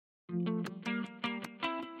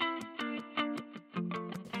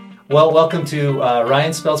Well, welcome to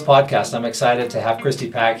Ryan Spelts Podcast. I'm excited to have Kristy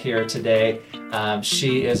Pack here today.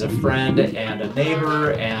 She is a friend and a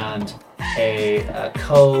neighbor and a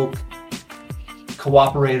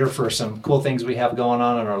cooperator for some cool things we have going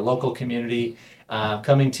on in our local community,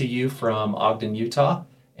 coming to you from Ogden, Utah.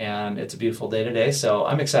 And it's a beautiful day today, so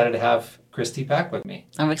I'm excited to have Kristy Pack with me.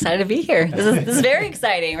 I'm excited to be here. This is very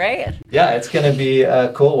exciting, right? Yeah, it's going to be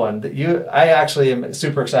a cool one. I actually am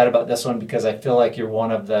super excited about this one because I feel like you're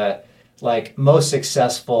one of the most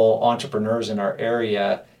successful entrepreneurs in our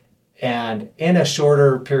area, and in a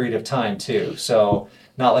shorter period of time too. So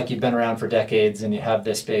not like you've been around for decades and you have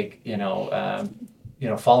this big,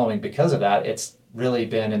 following because of that. It's really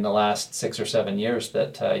been in the last 6 or 7 years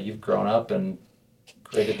that you've grown up and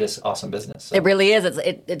created this awesome business. So. It really is.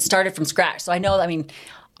 It started from scratch. So I know,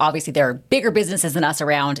 obviously there are bigger businesses than us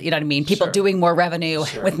around, you know what I mean? People doing more revenue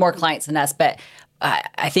with more clients than us. But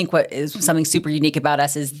I think what is something super unique about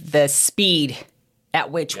us is the speed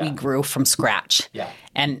at which we grew from scratch. Yeah.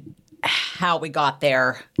 And how we got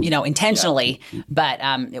there, intentionally. Yeah. But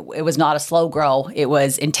it was not a slow grow. It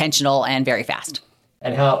was intentional and very fast.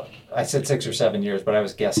 And how, I said 6 or 7 years, but I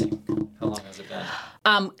was guessing. How long has it been?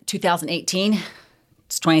 2018.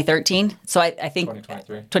 It's 2013. So I think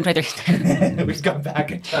 2023. We've gone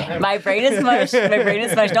back in time. My brain is mush.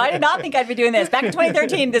 No, I did not think I'd be doing this. Back in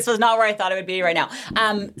 2013, this was not where I thought it would be right now.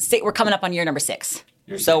 We're coming up on year number 6.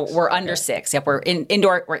 We're under 6. Yep, we're in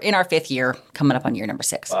our 5th year, coming up on year number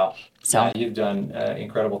 6. Wow. So yeah, you've done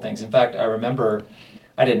incredible things. In fact, I remember,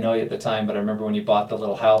 I didn't know you at the time, but I remember when you bought the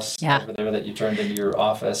little house over there that you turned into your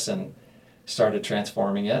office and started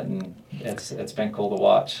transforming it, and it's been cool to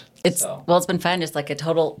watch. It's been fun, just like a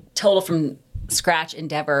total from scratch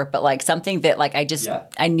endeavor, but something that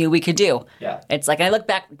I knew we could do. Yeah. It's I look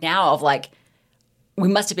back now of we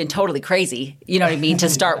must have been totally crazy, you know what I mean, to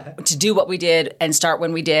start to do what we did and start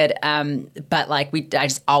when we did. But I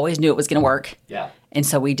just always knew it was going to work. Yeah. And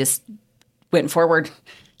so we just went forward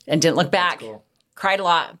and didn't look back. Cool. Cried a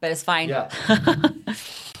lot, but it's fine. Yeah.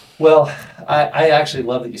 Well, I actually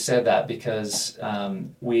love that you said that because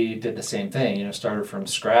we did the same thing, started from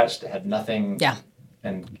scratch, had nothing. Yeah.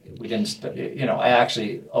 And we didn't, I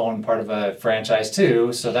actually own part of a franchise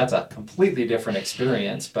too, so that's a completely different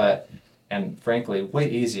experience, and frankly,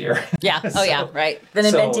 way easier. Yeah. Oh, yeah. Right. Than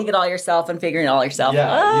inventing it all yourself and figuring it all yourself.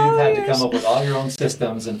 Yeah. You've had to come up with all your own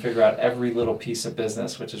systems and figure out every little piece of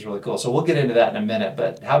business, which is really cool. So we'll get into that in a minute.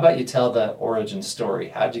 But how about you tell the origin story?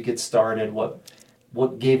 How'd you get started?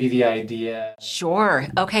 What gave you the idea? Sure.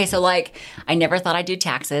 Okay. So I never thought I'd do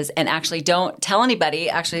taxes, and actually don't tell anybody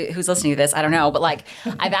who's listening to this. I don't know. But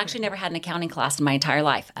I've actually never had an accounting class in my entire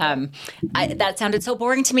life. That sounded so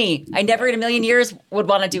boring to me. I never in a million years would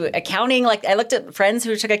want to do accounting. I looked at friends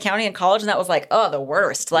who took accounting in college, and that was the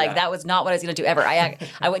worst. That was not what I was going to do ever. I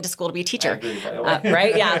went to school to be a teacher. I agree, by the way.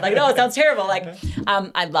 Right? Yeah. No, it sounds terrible.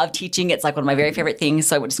 I love teaching. It's one of my very favorite things.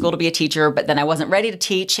 So I went to school to be a teacher, but then I wasn't ready to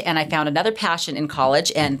teach, and I found another passion in college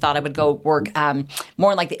and thought I would go work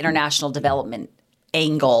more in the international development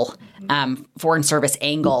angle, foreign service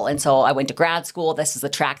angle. And so I went to grad school. This is the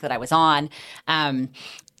track that I was on. And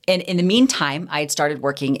in the meantime, I had started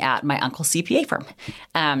working at my uncle's CPA firm.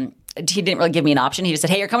 He didn't really give me an option. He just said,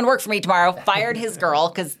 "Hey, you're coming to work for me tomorrow." Fired his girl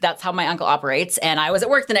because that's how my uncle operates. And I was at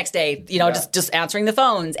work the next day, just answering the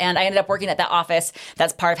phones. And I ended up working at that office.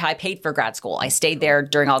 That's part of how I paid for grad school. I stayed there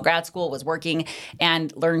during all grad school, was working,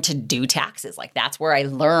 and learned to do taxes. That's where I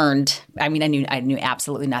learned. I knew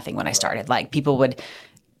absolutely nothing when I started. People would.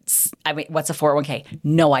 What's a 401k?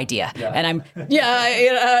 No idea. Yeah. And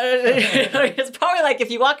it's probably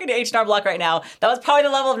if you walk into H&R Block right now, that was probably the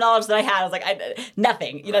level of knowledge that I had. I was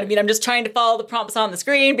nothing. You know what I mean? I'm just trying to follow the prompts on the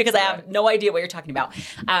screen because I have no idea what you're talking about.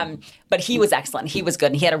 But he was excellent. He was good.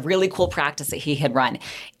 And he had a really cool practice that he had run.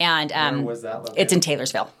 And where was that located? It's in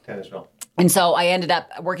Taylorsville. And so I ended up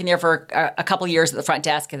working there for a couple of years at the front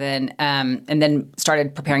desk, and then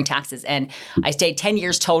started preparing taxes. And I stayed 10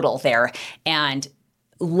 years total there, and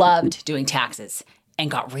loved doing taxes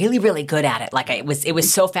and got really, really good at it. It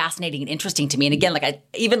was so fascinating and interesting to me. And again,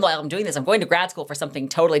 even though I'm doing this, I'm going to grad school for something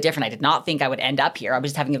totally different. I did not think I would end up here. I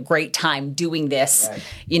was just having a great time doing this,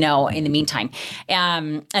 in the meantime.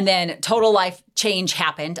 And then total life change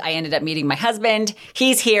happened. I ended up meeting my husband.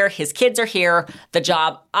 He's here. His kids are here. The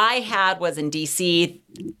job I had was in DC.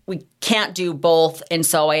 We can't do both. And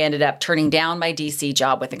so I ended up turning down my DC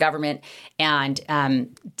job with the government and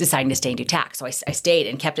deciding to stay and do tax. So I stayed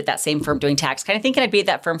and kept at that same firm doing tax, kind of thinking I'd be at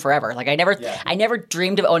that firm forever. I never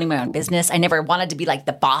dreamed of owning my own business. I never wanted to be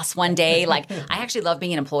the boss one day. I actually love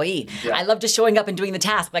being an employee. Yeah. I love just showing up and doing the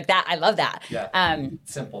task that. I love that. Yeah.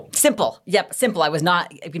 Simple. Yep. Simple. I was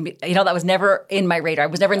not, that was never in my radar. I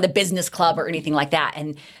was never in the business club or anything like that.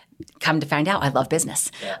 And come to find out, I love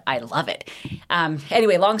business. Yeah. I love it.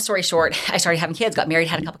 Anyway, long story short, I started having kids, got married,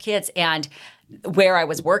 had a couple kids, and where I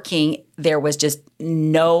was working, there was just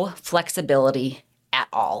no flexibility at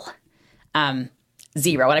all.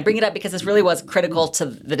 Zero. And I bring it up because this really was critical to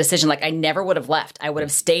the decision. Like, I never would have left. I would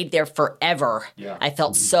have stayed there forever. Yeah. I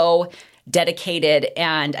felt so dedicated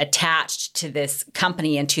and attached to this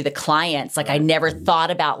company and to the clients. Like, I never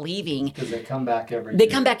thought about leaving. Because they come back every year. They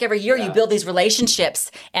come back every year. Yeah. You build these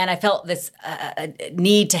relationships. And I felt this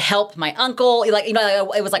need to help my uncle. Like, you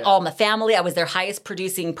know, it was like all in the family. I was their highest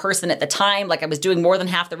producing person at the time. Like, I was doing more than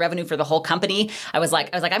half the revenue for the whole company. I was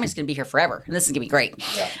like, I'm just going to be here forever. And this is going to be great.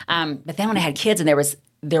 Yeah. But then when I had kids and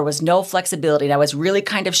there was no flexibility, and I was really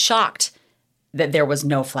kind of shocked that there was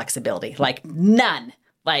no flexibility, like none,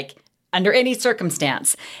 like under any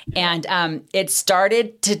circumstance. And it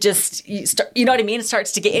started to just, you know what I mean? It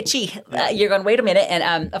starts to get itchy. You're going, wait a minute.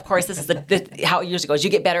 And of course, this is how it usually goes. You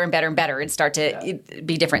get better and better and better and start to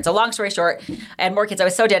be different. So long story short, I had more kids. I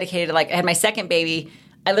was so dedicated. Like, I had my second baby.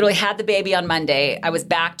 I literally had the baby on Monday. I was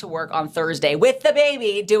back to work on Thursday with the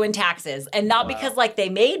baby doing taxes. And not because like they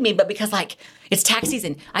made me, but because like it's tax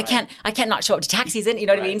season. I can't not show up to tax season. You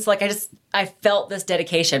know what I mean? So like I felt this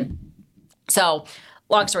dedication. So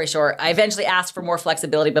long story short, I eventually asked for more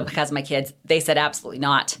flexibility, but because of my kids, they said absolutely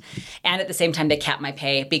not. And at the same time, they capped my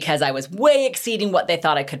pay because I was way exceeding what they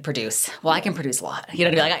thought I could produce. Well, I can produce a lot. You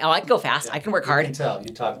know what I mean? Like, I can go fast. I can work hard. I can tell.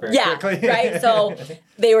 You talk very quickly. Right? So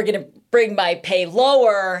they were going to bring my pay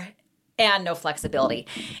lower and no flexibility.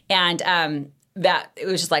 And that it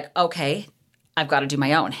was just like, okay, I've got to do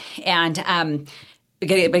my own. And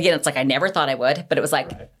again, it's like I never thought I would, but it was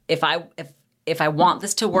like, if I want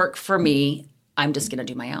this to work for me, I'm just going to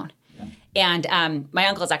do my own. Yeah. And my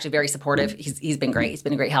uncle is actually very supportive. He's been great. He's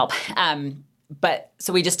been a great help. But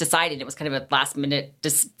so we just decided, it was kind of a last minute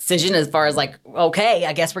decision as far as like, okay,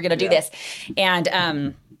 I guess we're going to do this.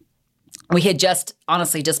 And we had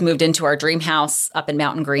honestly just moved into our dream house up in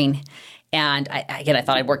Mountain Green. And I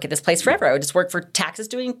thought I'd work at this place forever. I would just work for taxes,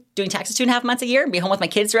 doing taxes 2.5 months a year and be home with my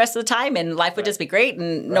kids the rest of the time. And life would just be great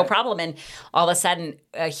and no problem. And all of a sudden,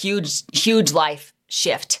 a huge life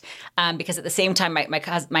shift, because at the same time,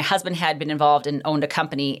 my husband had been involved and owned a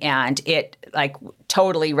company, and it like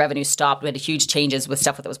totally revenue stopped. We had huge changes with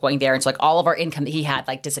stuff that was going there, and so like all of our income that he had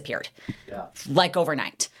like disappeared, like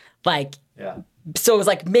overnight, like So it was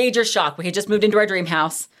like major shock. We had just moved into our dream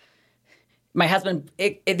house. My husband,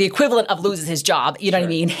 the equivalent of loses his job, you know what I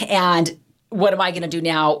mean, and what am I going to do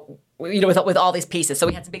now? You know, with all these pieces. So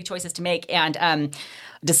we had some big choices to make, and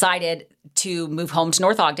decided to move home to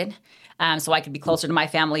North Ogden. So I could be closer to my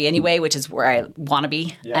family anyway, which is where I want to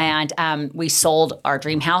be. Yeah. And we sold our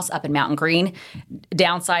dream house up in Mountain Green,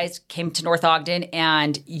 downsized, came to North Ogden,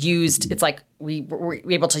 and we were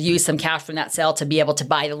able to use some cash from that sale to be able to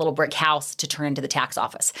buy the little brick house to turn into the tax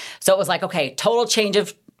office. So it was like, okay, total change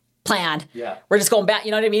of plan. Yeah. We're just going back,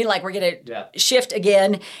 you know what I mean? Like, we're going to shift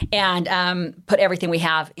again and put everything we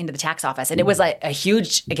have into the tax office. And it was like a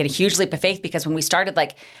huge leap of faith, because when we started,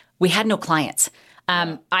 like, we had no clients.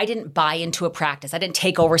 I didn't buy into a practice. I didn't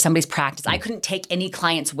take over somebody's practice. I couldn't take any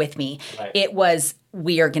clients with me. Right. It was,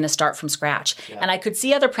 we are going to start from scratch. Yeah. And I could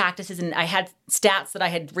see other practices, and I had stats that I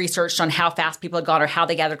had researched on how fast people had gone or how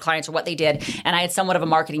they gathered clients or what they did. And I had somewhat of a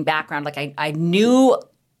marketing background. Like, I knew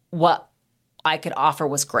what I could offer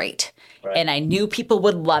was great. Right. And I knew people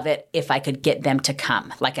would love it if I could get them to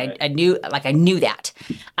come. Like, I knew that.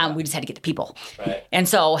 We just had to get the people. Right. And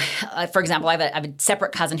so, for example, I have a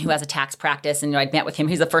separate cousin who has a tax practice, and I'd met with him.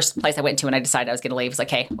 He's the first place I went to, and I decided I was going to leave. It's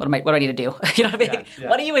like, hey, what do I need to do? You know what I mean? Yeah.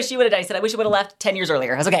 What do you wish you would have done? I said, I wish I would have left 10 years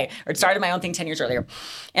earlier. I was okay, or started my own thing 10 years earlier.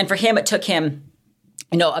 And for him, it took him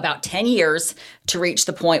about 10 years to reach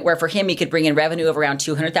the point where for him, he could bring in revenue of around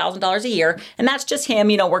 $200,000 a year. And that's just him,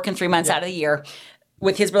 working 3 months out of the year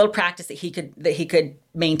with his little practice that he could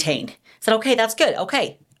maintain. I said, okay, that's good.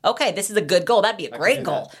 Okay, this is a good goal. That'd be a great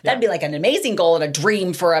goal. That'd be like an amazing goal and a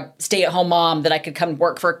dream for a stay-at-home mom that I could come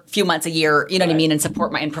work for a few months a year, you know what I mean, and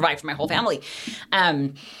support and provide for my whole family.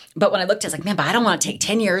 But when I looked, I was like, man, but I don't want to take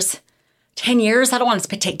 10 years. 10 years? I don't want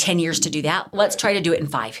to take 10 years to do that. Let's try to do it in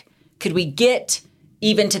 5. Could we get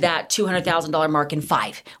even to that $200,000 mark in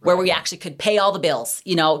 5, where we actually could pay all the bills,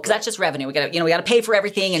 because that's just revenue. We got to pay for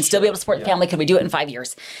everything and still be able to support the family. Could we do it in 5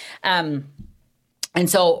 years? And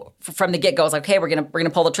so from the get-go, I was like, okay, we're gonna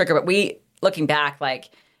pull the trigger. But looking back, like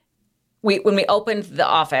when we opened the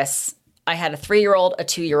office, I had a 3-year-old, a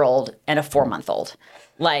 2-year-old, and a 4-month-old.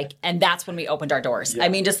 And that's when we opened our doors. Yeah. I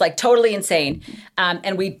mean, just like totally insane.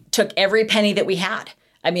 And we took every penny that we had.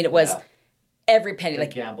 I mean, it was every penny, Big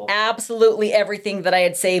like gamble. absolutely everything that I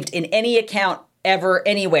had saved in any account ever,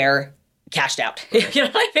 anywhere, cashed out. You know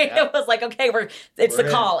what I mean? Yeah. It was like, okay, it's a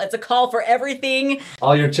call. It's a call for everything.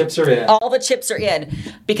 All your chips are in. All the chips are in.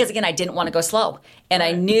 Because again, I didn't want to go slow. And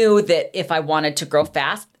I knew that if I wanted to grow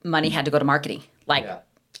fast, money had to go to marketing. Like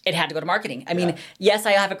it had to go to marketing. I mean, yes,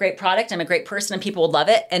 I have a great product. I'm a great person and people would love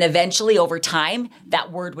it. And eventually over time,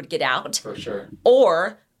 that word would get out. For sure.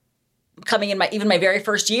 Or coming in even my very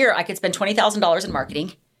first year, I could spend $20,000 in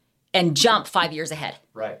marketing and jump 5 years ahead.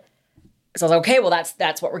 Right. So I was like, okay, well,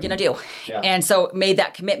 that's what we're going to do. Yeah. And so made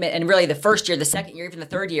that commitment. And really the first year, the second year, even the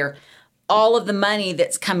third year, all of the money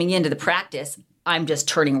that's coming into the practice, I'm just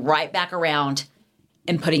turning right back around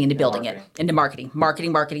and putting into building it, into marketing.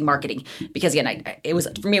 Because again, it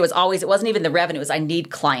wasn't even the revenue. It was I need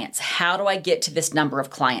clients. How do I get to this number of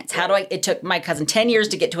clients? It took my cousin 10 years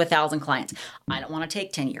to get to 1,000 clients. I don't want to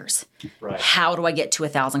take 10 years. Right. How do I get to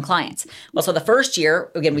 1,000 clients? Well, so the first year,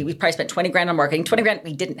 again, we probably spent 20 grand on marketing, 20 grand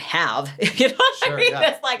we didn't have. You know what I mean?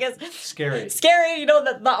 Yeah. It's scary. You know,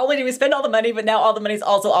 that not only do we spend all the money, but now all the money's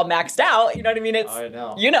also all maxed out. You know what I mean? I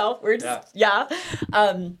know. You know, we're just,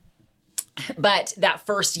 but that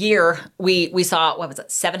first year, we saw, what was it,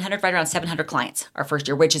 700, right around 700 clients our first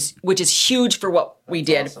year, which is huge for what we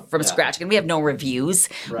did from scratch. And we have no reviews.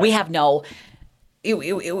 Right. We have no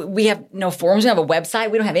forms. We don't have a website.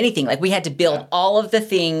 We don't have anything. Like we had to build all of the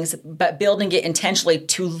things, but building it intentionally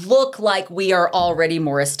to look like we are already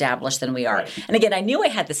more established than we are. Right. And again, I knew I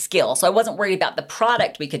had the skill, so I wasn't worried about the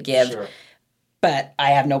product we could give, but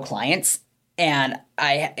I have no clients. And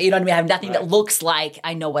I have nothing that looks like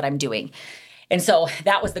I know what I'm doing. And so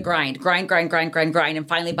that was the grind. And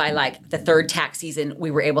finally by like the third tax season,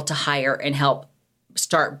 we were able to hire and help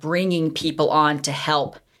start bringing people on to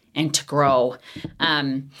help and to grow.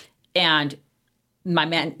 And my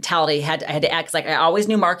mentality I had to act like I always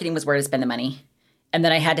knew marketing was where to spend the money. And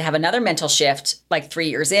then I had to have another mental shift like 3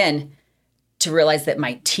 years in to realize that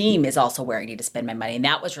my team is also where I need to spend my money. And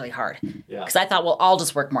that was really hard. Because I thought, well, I'll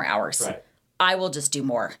just work more hours. Right. I will just do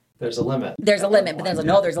more. There's a limit. There's a limit, but there's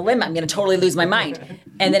there's a limit. I'm going to totally lose my mind.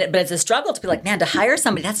 And then, but it's a struggle to be like, man, to hire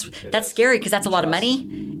somebody, that's scary because that's a lot of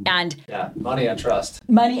money. And money and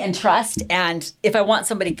trust. And if I want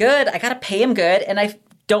somebody good, I got to pay them good. And I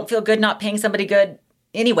don't feel good not paying somebody good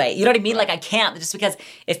anyway. You know what I mean? Right. Like I can't just because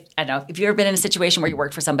if you've ever been in a situation where you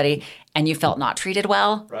worked for somebody and you felt not treated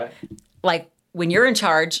well, right? Like when you're in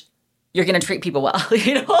charge, you're going to treat people well,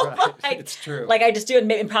 you know? Right. Like, it's true. Like I just do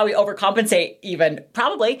and probably overcompensate even,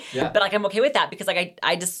 probably. Yeah. But like I'm okay with that because like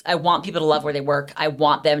I want people to love where they work. I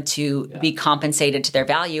want them to be compensated to their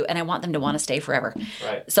value and I want them to want to stay forever.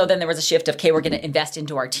 Right. So then there was a shift of, okay, we're going to invest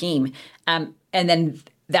into our team. And then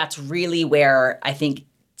that's really where I think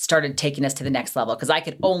started taking us to the next level because I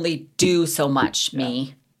could only do so much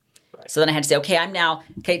me. So then I had to say,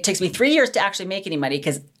 it takes me 3 years to actually make any money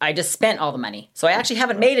because I just spent all the money. So I actually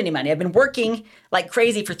haven't made any money. I've been working like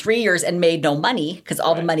crazy for 3 years and made no money because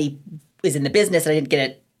all the money is in the business and I didn't get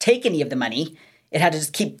to take any of the money. It had to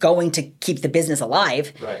just keep going to keep the business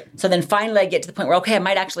alive. Right. So then finally I get to the point where, okay, I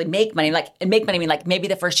might actually make money. And make money, I mean like maybe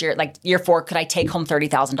the first year, like year 4, could I take home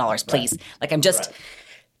 $30,000, please? Right. Like I'm just... Right.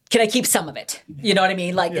 Can I keep some of it? You know what I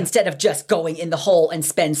mean? Like instead of just going in the hole and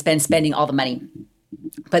spending all the money.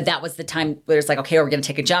 But that was the time where it's like, okay, we're going to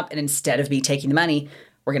take a jump. And instead of me taking the money,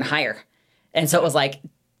 we're going to hire. And so it was like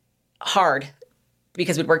hard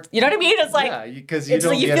because we'd worked, you know what I mean? It's like, because you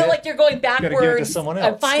feel like you're going backwards. Give it to someone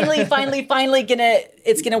else. I'm finally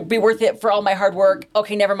it's going to be worth it for all my hard work.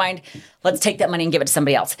 Okay, never mind. Let's take that money and give it to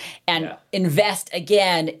somebody else and invest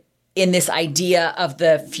again in this idea of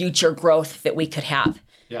the future growth that we could have.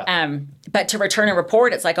 Yeah. But to return and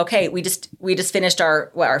report, it's like, okay, we just finished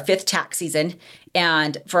our 5th tax season.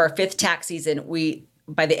 And for our 5th tax season,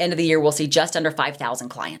 by the end of the year, we'll see just under 5,000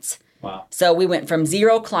 clients. Wow. So we went from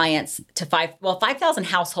 0 clients to 5,000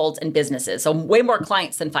 households and businesses. So way more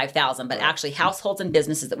clients than 5,000, but actually households and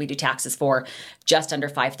businesses that we do taxes for just under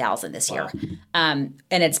 5,000 this year. And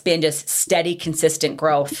it's been just steady, consistent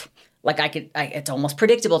growth. Like it's almost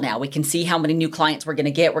predictable now. We can see how many new clients we're going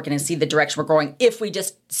to get. We're going to see the direction we're going if we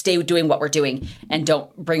just stay doing what we're doing and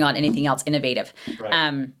don't bring on anything else innovative.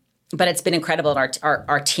 Right. But it's been incredible.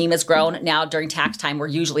 Our team has grown. Now during tax time, we're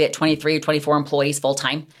usually at 23 or 24 employees full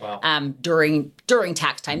time. Wow. During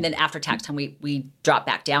tax time. Then after tax time, we drop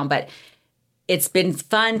back down. But it's been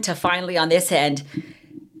fun to finally on this end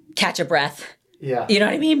catch a breath. Yeah. You know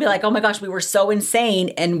what I mean? Be like, oh my gosh, we were so insane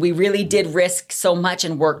and we really did risk so much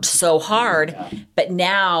and worked so hard. Yeah. But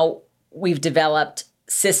now we've developed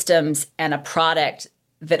systems and a product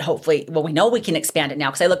that hopefully, well, we know we can expand it now.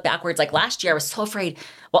 Because I look backwards, like last year, I was so afraid.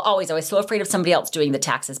 Well, always, I was so afraid of somebody else doing the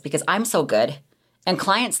taxes because I'm so good. And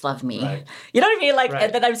clients love me. Right. You know what I mean? Like, Right.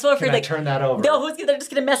 and then I'm so afraid, Can I like, turn that over? no, they're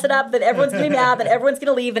just going to mess it up. That everyone's going to be mad. That everyone's going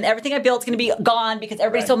to leave, and everything I built's going to be gone because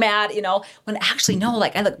everybody's so mad. You know, when actually no.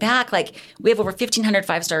 Like, I look back, like we have over 1,500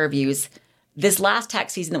 5-star reviews. This last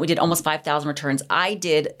tax season that we did almost 5,000 returns, I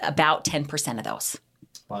did about 10% of those.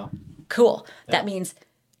 Wow. Cool. Yeah. That means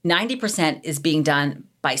 90% is being done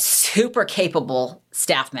by super capable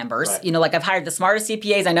staff members. Right. You know, like I've hired the smartest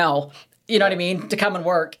CPAs I know. You know what I mean? To come and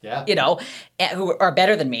work, you know, who are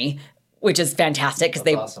better than me, which is fantastic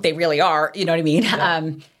because they really are, you know what I mean?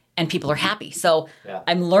 Yeah. And people are happy. So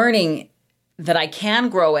I'm learning that I can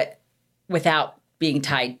grow it without being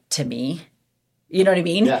tied to me. You know what I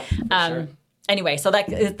mean? Yeah, sure. Anyway, so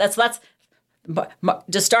that's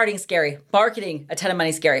just starting scary. Marketing, a ton of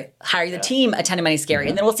money scary. Hiring the team, a ton of money scary.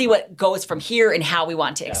 And then we'll see what goes from here and how we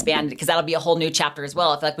want to expand it because that'll be a whole new chapter as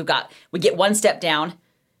well. I feel like we get one step down.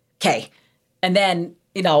 Okay. And then,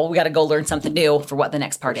 you know, we got to go learn something new for what the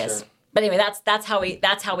next part is. Sure. But anyway, that's how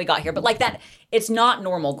we got here. But like that, it's not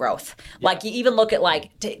normal growth. Yeah. Like you even look at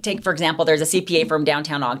like, take for example, there's a CPA firm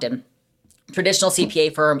downtown Ogden, traditional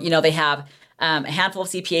CPA firm. You know, they have a handful of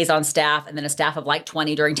CPAs on staff and then a staff of like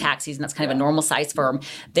 20 during tax season. That's kind of a normal size firm.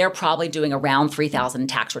 They're probably doing around 3,000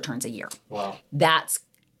 tax returns a year. Wow. That's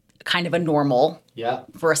kind of a normal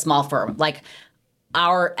for a small firm. Like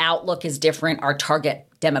our outlook is different. Our target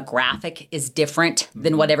demographic is different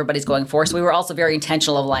than what everybody's going for. So we were also very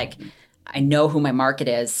intentional of like, I know who my market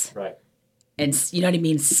is. Right. And you know what I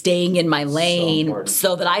mean? Staying in my lane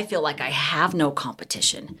so that I feel like I have no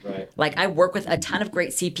competition. Right. Like I work with a ton of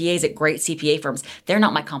great CPAs at great CPA firms. They're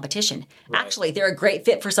not my competition. Right. Actually, they're a great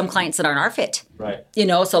fit for some clients that aren't our fit. Right. You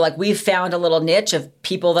know, so like we've found a little niche of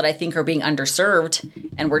people that I think are being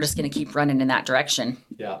underserved and we're just going to keep running in that direction.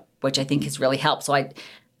 Yeah. Which I think has really helped. So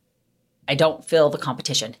I don't feel the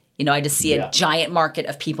competition. You know, I just see a giant market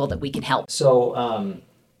of people that we can help. So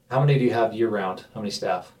how many do you have year round? How many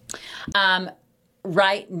staff?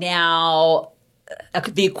 Right now,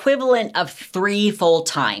 the equivalent of 3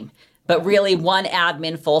 full-time, but really 1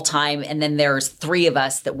 admin full-time. And then there's 3 of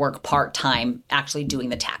us that work part-time actually doing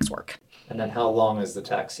the tax work. And then how long is the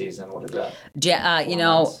tax season? What is that? You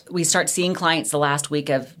know, we start seeing clients the last week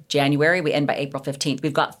of January. We end by April 15th.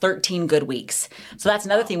 We've got 13 good weeks. So that's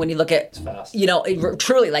another thing when you look at, you know,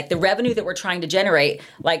 truly like the revenue that we're trying to generate.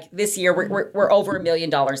 Like this year, we're over $1 million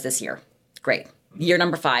this year. Great. Year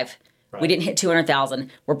number 5. Right. We didn't hit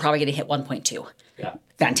 200,000. We're probably going to hit 1.2. Yeah.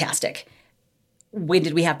 Fantastic. When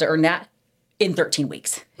did we have to earn that? In 13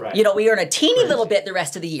 weeks. Right. You know, we earn a teeny little bit the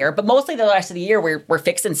rest of the year, but mostly the rest of the year we're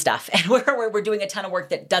fixing stuff and we're doing a ton of work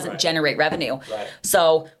that doesn't generate revenue. Right.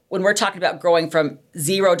 So when we're talking about growing from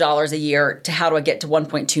 $0 a year to how do I get to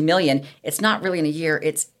 1.2 million, it's not really in a year,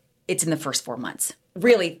 it's in the first 4 months.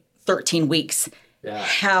 Really 13 weeks. Yeah.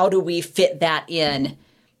 How do we fit that in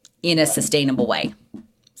a sustainable way?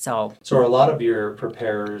 So are a lot of your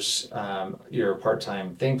preparers your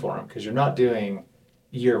part-time thing for them because you're not doing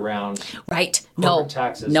year-round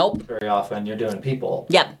taxes very often. You're doing people.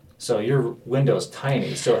 Yep. So your window's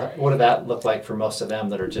tiny. So what did that look like for most of them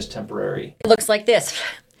that are just temporary? It looks like this.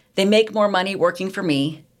 They make more money working for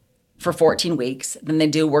me for 14 weeks than they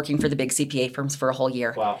do working for the big CPA firms for a whole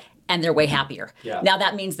year. Wow. And they're way happier. Yeah. Now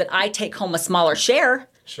that means that I take home a smaller share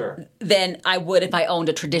than I would if I owned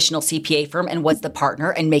a traditional CPA firm and was the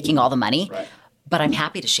partner and making all the money. Right. But I'm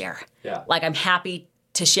happy to share. Yeah. Like I'm happy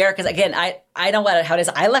to share because again, I know how it is.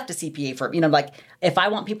 I left a CPA firm. You know, like if I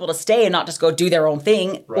want people to stay and not just go do their own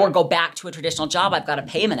thing or go back to a traditional job, I've got to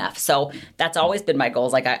pay them enough. So that's always been my goal.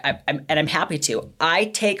 Is like I'm happy to. I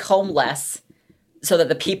take home less so that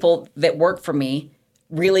the people that work for me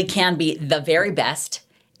really can be the very best.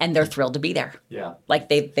 And they're thrilled to be there. Yeah. Like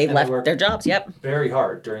they left their jobs. Yep. Very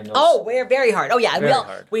hard during those. Oh, we're very hard. Oh yeah.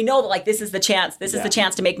 Hard. We know that like this is the chance. This is the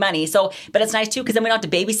chance to make money. So, but it's nice too because then we don't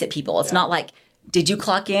have to babysit people. It's not like, did you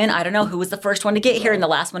clock in? I don't know who was the first one to get here and the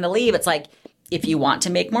last one to leave. It's like, if you want to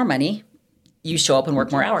make more money, you show up and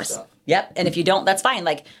work more hours. Yep. And if you don't, that's fine.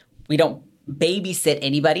 Like we don't babysit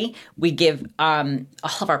anybody. We give all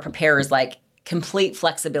of our preparers like complete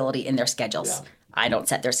flexibility in their schedules. Yeah. I don't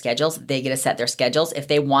set their schedules. They get to set their schedules. If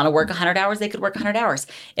they want to work 100 hours, they could work 100 hours.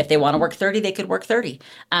 If they want to work 30, they could work 30.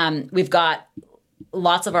 We've got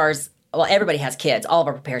lots of ours. Well, everybody has kids. All of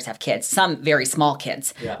our preparers have kids. Some very small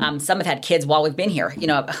kids. Yeah. Some have had kids while we've been here. You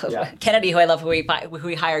know, Kennedy, who I love, who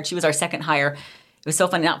we hired, she was our second hire. It was so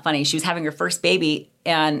funny, not funny. She was having her first baby,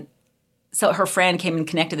 and so her friend came and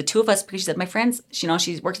connected the two of us because she said, my friend's, you know,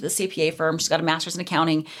 she works at the CPA firm. She's got a master's in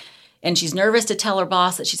accounting. and she's nervous to tell her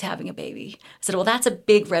boss that she's having a baby. I said, well, that's a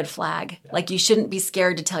big red flag. Yeah. Like, you shouldn't be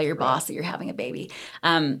scared to tell your boss that you're having a baby.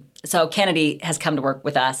 So Kennedy has come to work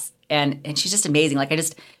with us, and she's just amazing. Like,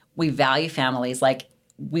 we value families. Like,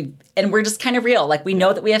 and we're just kind of real. Like, we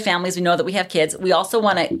know that we have families. We know that we have kids. We also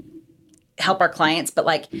want to help our clients, but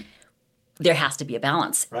like, there has to be a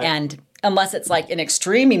balance. Right. And unless it's like an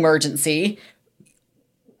extreme emergency,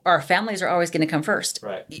 our families are always going to come first.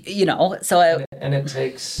 Right. So and it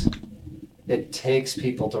takes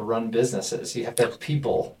people to run businesses. You have to have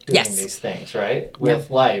people doing these things, right? With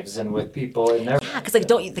lives and with people and everything.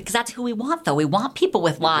 Yeah, because that's who we want, though. We want people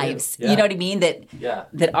with lives. Yeah. You know what I mean?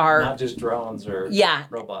 That are not just drones or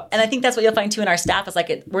robots. And I think that's what you'll find too in our staff is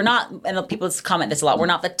like we're not. And people comment this a lot. We're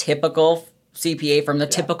not the typical CPA from the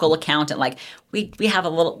typical accountant. Like we have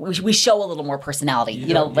we show a little more personality.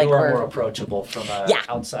 You are more approachable from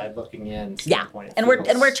outside looking in standpoint. And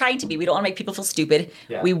we're trying to be. We don't want to make people feel stupid.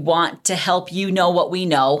 Yeah. We want to help you know what we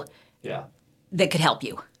know. Yeah. That could help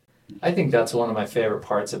you. I think that's one of my favorite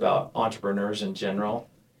parts about entrepreneurs in general.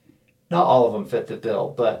 Not all of them fit the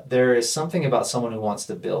bill, but there is something about someone who wants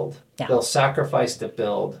to build. Yeah. They'll sacrifice to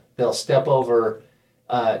build. They'll step over,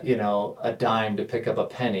 a dime to pick up a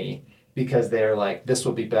penny. Because they're like, this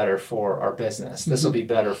will be better for our business. This will be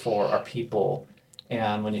better for our people.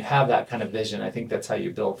 And when you have that kind of vision, I think that's how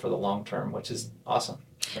you build for the long term, which is awesome.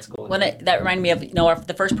 That's cool. That reminded me of,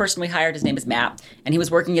 the first person we hired, his name is Matt, and he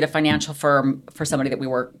was working at a financial firm for somebody that we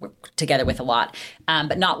work together with a lot,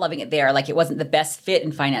 but not loving it there. Like, it wasn't the best fit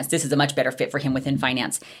in finance. This is a much better fit for him within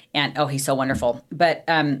finance. And, he's so wonderful. But,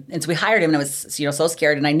 and so we hired him, and I was, so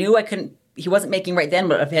scared, and I knew he wasn't making right then,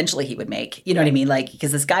 but eventually he would make, you know what I mean? Like,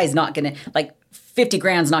 because this guy is not going to, like, 50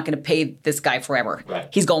 grand's not going to pay this guy forever. Right.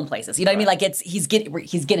 He's going places. You know what I mean? Like, he's going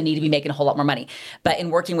to need to be making a whole lot more money. But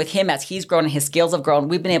in working with him, as he's grown and his skills have grown,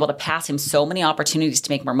 we've been able to pass him so many opportunities to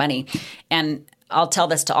make more money. And I'll tell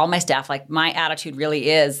this to all my staff, like, my attitude really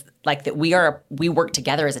is like that we work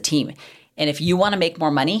together as a team. And if you want to make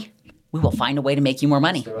more money, we will find a way to make you more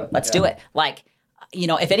money. Let's do it. Like,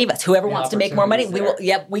 if any of us, whoever wants to make more money, we will.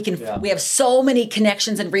 Yeah, we can. Yeah. We have so many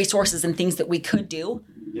connections and resources and things that we could do.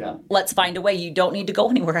 Yeah. Let's find a way. You don't need to go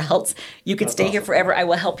anywhere else. You can stay here forever. I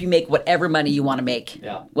will help you make whatever money you want to make.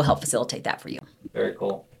 Yeah. We'll help facilitate that for you. Very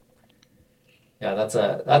cool. Yeah, that's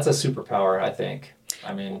a superpower, I think.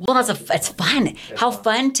 I mean, well, it's fun. How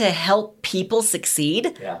fun to help people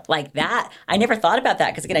succeed like that. I never thought about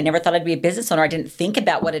that because, again, I never thought I'd be a business owner. I didn't think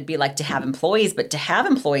about what it'd be like to have employees, but to have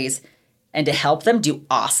employees and to help them do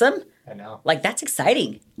awesome. I know. Like, that's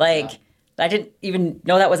exciting. Like, I didn't even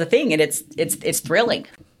know that was a thing, and it's thrilling.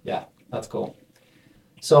 Yeah, that's cool.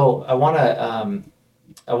 So I want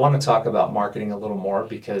to talk about marketing a little more,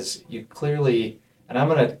 because you clearly, and I'm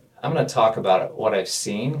gonna talk about what I've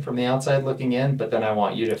seen from the outside looking in, but then I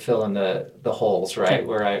want you to fill in the holes, right,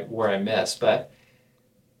 where I miss. But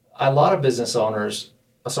a lot of business owners.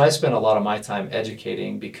 So I spend a lot of my time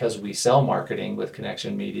educating, because we sell marketing with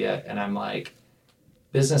Connection Media, and I'm like,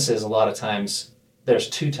 businesses, a lot of times, there's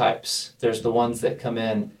two types. There's the ones that come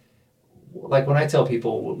in, like when I tell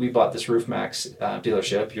people we bought this RoofMax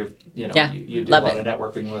dealership, you do a lot of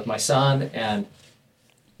networking with my son, and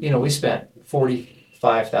we spent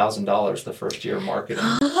 $45,000 the first year marketing.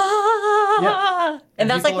 Yeah. And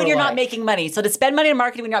that's like when you're not making money. So to spend money in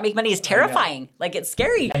marketing when you're not making money is terrifying. Like, it's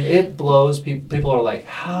scary. And it blows people. People are like,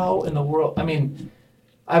 how in the world? I mean,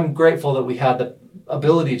 I'm grateful that we had the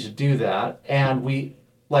ability to do that. And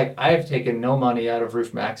I've taken no money out of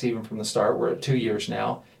RoofMax even from the start. We're at 2 years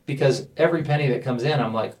now, because every penny that comes in,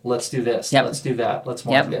 I'm like, let's do this. Yep. Let's do that. Let's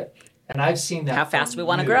market it. And I've seen that. How fast we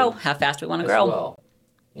want to grow. How fast we want to grow. Well,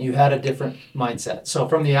 you had a different mindset. So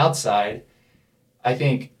from the outside, I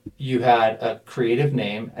think you had a creative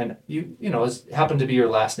name, and it happened to be your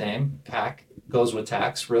last name. Pack goes with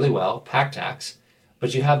tax really well, Pack Tax.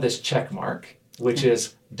 But you have this check mark, which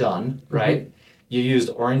is done, right? Mm-hmm. You used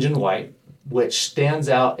orange and white, which stands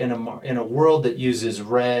out in a world that uses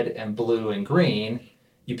red and blue and green.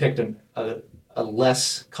 You picked a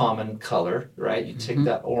less common color, right? You take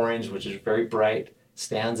that orange, which is very bright,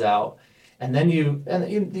 stands out, and then you've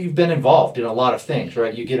been involved in a lot of things,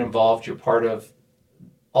 right? You get involved. You're part of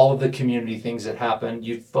all of the community things that happen.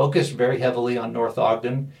 You focus very heavily on North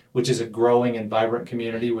Ogden, which is a growing and vibrant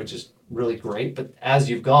community, which is really great. But as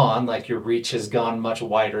you've gone, like, your reach has gone much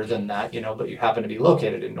wider than that, but you happen to be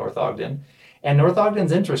located in North Ogden. And North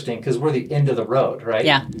Ogden's interesting because we're the end of the road, right?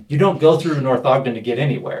 Yeah. You don't go through North Ogden to get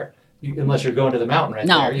anywhere unless you're going to the mountain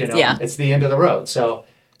there. It's the end of the road. So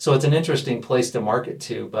it's an interesting place to market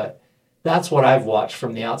to. But that's what I've watched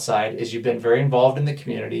from the outside, is you've been very involved in the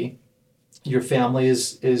community. your family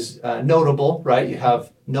is notable, right? You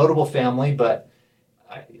have notable family, but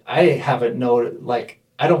I haven't noted, like,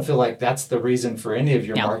 I don't feel like that's the reason for any of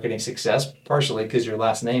your marketing success, partially because your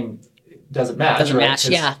last name doesn't match. Doesn't right? match,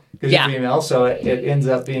 yeah. Because you're female, so it ends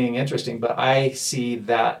up being interesting. But I see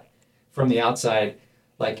that from the outside,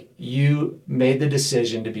 like, you made the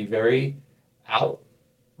decision to be very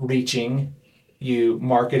outreaching. You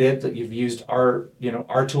marketed that you've used our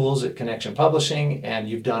tools at Connection Publishing, and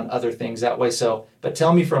you've done other things that way. So, but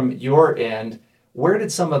tell me from your end, where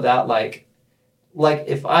did some of that, like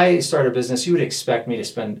if I start a business, you would expect me to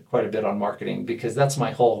spend quite a bit on marketing because that's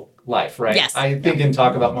my whole life, right? Yes. I think and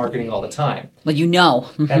talk about marketing all the time. Well, you know.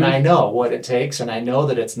 And I know what it takes, and I know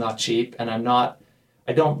that it's not cheap, and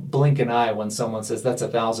I don't blink an eye when someone says that's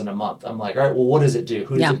 $1,000 a month. I'm like, all right, well, what does it do?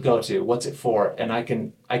 Who does it go to? What's it for? And I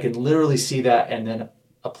can literally see that and then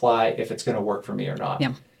apply if it's going to work for me or not.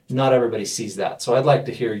 Yeah. Not everybody sees that. So I'd like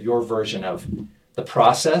to hear your version of the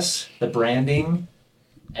process, the branding,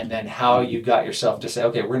 and then how you got yourself to say,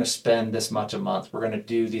 okay, we're going to spend this much a month. We're going to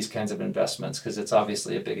do these kinds of investments because it's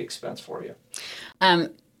obviously a big expense for you.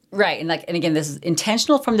 Right. And again, this is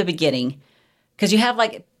intentional from the beginning because you have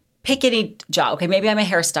pick any job. Okay, maybe I'm a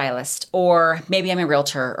hairstylist, or maybe I'm a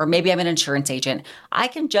realtor, or maybe I'm an insurance agent. I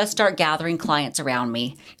can just start gathering clients around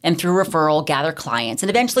me and through referral, gather clients. And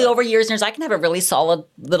eventually over years and years, I can have a really solid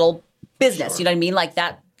little business. Sure. You know what I mean? Like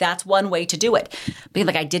that's one way to do it.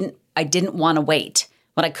 But I didn't want to wait.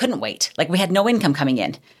 But I couldn't wait. Like we had no income coming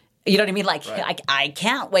in. You know what I mean? Like I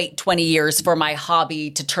can't wait 20 years for my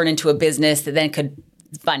hobby to turn into a business that then could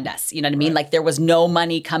fund us. You know what I mean? Like there was no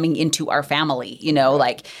money coming into our family,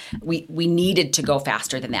 like we needed to go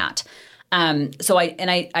faster than that. So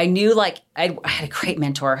I knew I had a great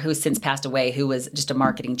mentor who's since passed away, who was just a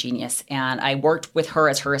marketing genius. And I worked with her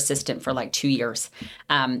as her assistant for 2 years,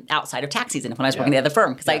 outside of tax season when I was working at the other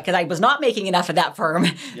firm. Cause I was not making enough at that firm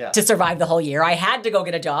to survive the whole year. I had to go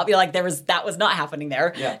get a job. That was not happening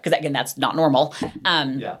there. Cause again, that's not normal.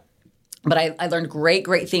 But I learned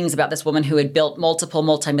great things about this woman who had built multiple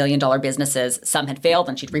multi-million-dollar businesses. Some had failed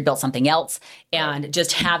and she'd rebuilt something else. And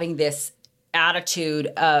just having this attitude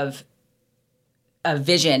of a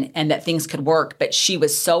vision and that things could work, but she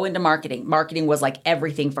was so into marketing. Marketing was like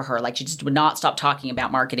everything for her. Like she just would not stop talking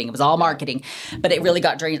about marketing. It was all marketing, but it really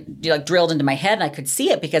got drilled into my head, and I could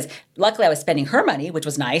see it because luckily I was spending her money, which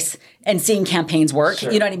was nice, and seeing campaigns work.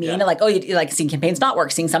 Sure. You know what I mean? Yeah. And you like seeing campaigns not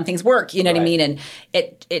work, seeing some things work. You know what I mean? And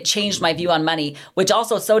it changed my view on money, which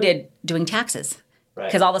also so did doing taxes.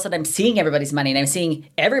 Because all of a sudden I'm seeing everybody's money, and I'm seeing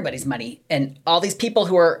everybody's money, and all these people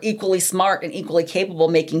who are equally smart and equally capable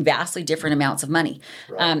making vastly different amounts of money.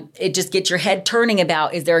 Right. It just gets your head turning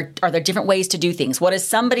about, are there different ways to do things? What is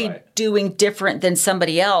somebody doing different than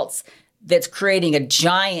somebody else that's creating a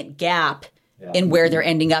giant gap in where they're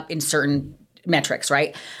ending up in certain metrics,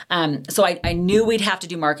 right? So I knew we'd have to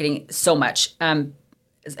do marketing so much.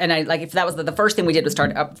 And if that was the first thing we did was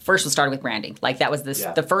started with branding. Like that was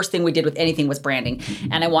the first thing we did with anything was branding.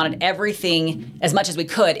 And I wanted everything as much as we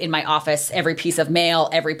could in my office, every piece of mail,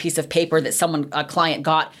 every piece of paper that a client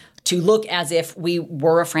got, to look as if we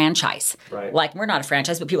were a franchise. Right. Like we're not a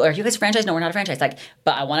franchise, but people are, you guys a franchise? No, we're not a franchise. But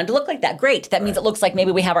I wanted to look like that. Great. That means it looks like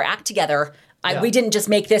maybe we have our act together. We didn't just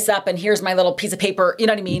make this up and here's my little piece of paper. You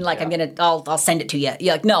know what I mean? Like I'll send it to you.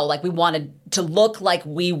 We wanted to look like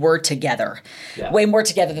we were together, way more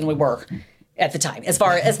together than we were at the time. As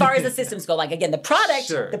far as the systems go, again, the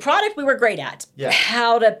product we were great at. Yeah.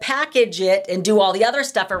 How to package it and do all the other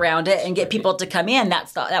stuff around it and get people to come in.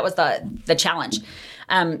 That was the challenge.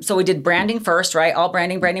 So we did branding first, right? All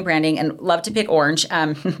branding, and love to pick orange.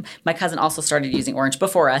 My cousin also started using orange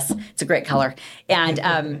before us. It's a great color.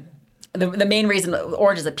 And the main reason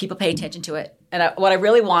orange is that people pay attention to it. And what I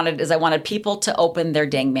really wanted is I wanted people to open their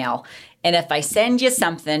dang mail. And if I send you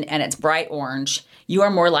something and it's bright orange, you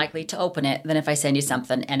are more likely to open it than if I send you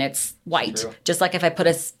something and it's white. True. Just like if I put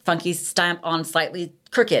a funky stamp on slightly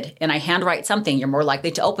crooked and I handwrite something, you're more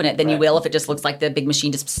likely to open it than you will if it just looks like the big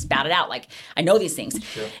machine just spat it out. Like I know these things.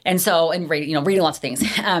 True. And so, reading lots of things.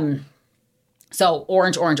 So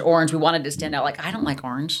orange, we wanted to stand out. I don't like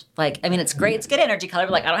orange. It's great. It's good energy color.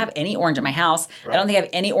 But I don't have any orange in my house. Right. I don't think I have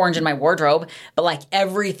any orange in my wardrobe. But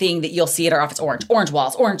everything that you'll see at our office, orange. Orange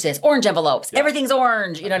walls, orange this, orange envelopes. Yeah. Everything's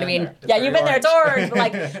orange. You know what I mean? You've been there. It's orange.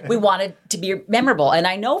 But we wanted to be memorable. And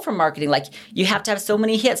I know from marketing, you have to have so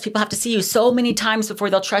many hits. People have to see you so many times before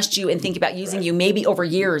they'll trust you and think about using you, maybe over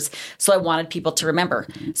years. So I wanted people to remember.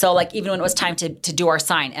 So even when it was time to do our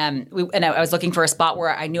sign, I was looking for a spot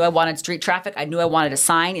where I knew I wanted street traffic. I knew I wanted a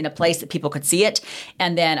sign in a place that people could see it.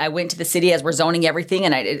 And then I went to the city as we're zoning everything,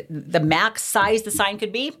 and the max size the sign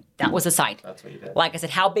could be That was a sign. That's what you did. Like I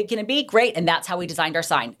said, how big can it be? Great. And that's how we designed our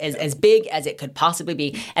sign, as big as it could possibly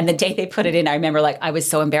be. And the day they put it in, I remember like I was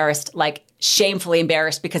so embarrassed, like shamefully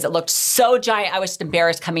embarrassed because it looked so giant. I was just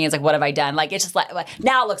embarrassed coming in. It's like, what have I done? Like, it's just like,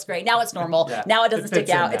 now it looks great. Now it's normal. Yeah. Now it doesn't stick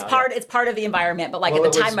out. It's part of the environment. But like at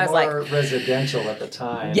the time I was like, more residential at the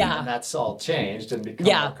time. Yeah. And that's all changed and become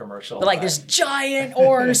more commercial. But like there's giant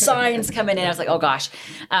orange signs coming in. I was like, oh gosh.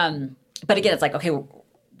 But again, it's like, okay,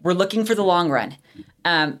 we're looking for the long run.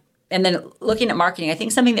 And then looking at marketing, I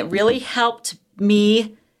think something that really helped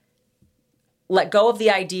me let go of the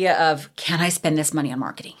idea of, can I spend this money on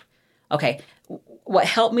marketing? Okay. What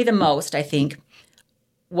helped me the most, I think,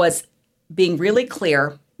 was being really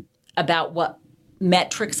clear about what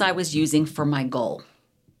metrics I was using for my goal.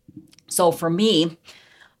 So for me,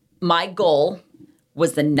 my goal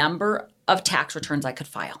was the number of tax returns I could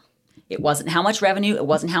file. It wasn't how much revenue. It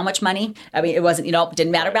wasn't how much money. I mean, it wasn't, it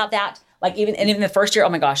didn't matter about that. Like even the first year, oh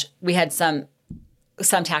my gosh, we had some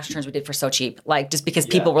tax returns we did for so cheap. Like just because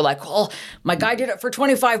people were like, oh, my guy did it for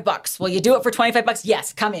 $25. Well, you do it for $25?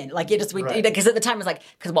 Yes, come in. Like because at the time it was like,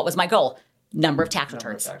 because what was my goal? Number of tax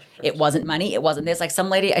returns. It wasn't money. It wasn't this. Like some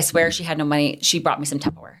lady, I swear she had no money. She brought me some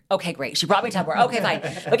Tupperware. Okay, great. She brought me Tupperware. Okay, fine.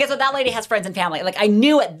 But guess what? That lady has friends and family. Like I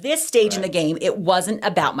knew at this stage in the game, it wasn't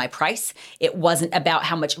about my price. It wasn't about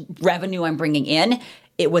how much revenue I'm bringing in.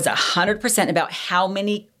 It was 100% about how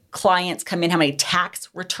many clients come in, how many tax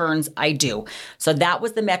returns I do. So that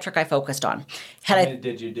was the metric I focused on. How many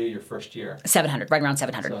did you do your first year? 700, right around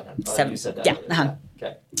 700. Oh, you said that. Yeah. Uh-huh.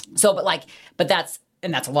 Okay. So, but that's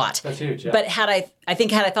a lot. That's huge. Yeah. But had I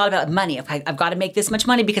thought about money, if I've got to make this much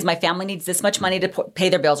money because my family needs this much money to pay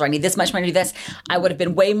their bills, or I need this much money to do this, I would have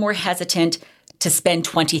been way more hesitant to spend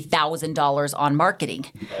 $20,000 on marketing.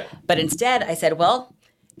 Okay. But instead, I said, well,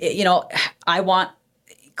 I want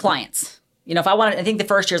clients. If I think the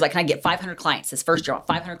first year is like, can I get 500 clients? This first year, I want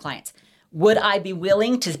 500 clients. Would I be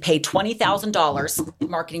willing to pay $20,000 in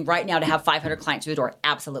marketing right now to have 500 clients through the door?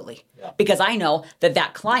 Absolutely. Yeah. Because I know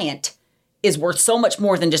that client is worth so much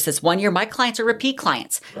more than just this 1 year. My clients are repeat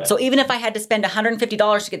clients. Right. So even if I had to spend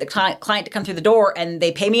 $150 to get the client to come through the door and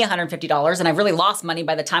they pay me $150 and I've really lost money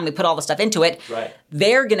by the time we put all the stuff into it,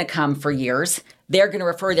 they're going to come for years. They're going to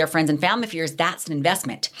refer their friends and family for years. That's an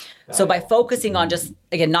investment. So by focusing on just,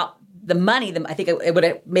 again, not the money, I think it would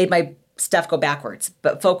have made my stuff go backwards.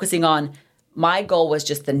 But focusing on my goal was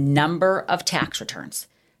just the number of tax returns.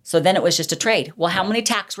 So then it was just a trade. Well, how many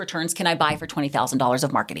tax returns can I buy for $20,000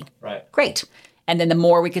 of marketing? Right. Great. And then the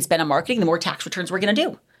more we could spend on marketing, the more tax returns we're going to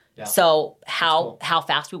do. Yeah. So how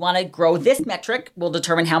fast we want to grow this metric will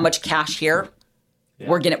determine how much cash here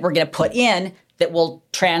we're gonna put in that will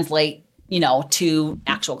translate, to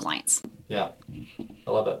actual clients. Yeah,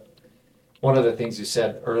 I love it. One of the things you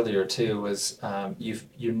said earlier too was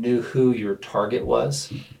you knew who your target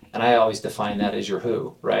was, and I always define that as your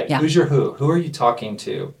who, right? Yeah. Who's your who? Who are you talking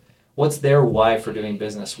to? What's their why for doing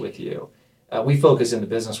business with you? We focus in the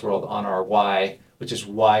business world on our why, which is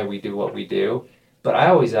why we do what we do. But I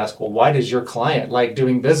always ask, well, why does your client like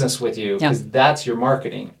doing business with you? Because that's your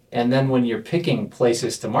marketing. And then when you're picking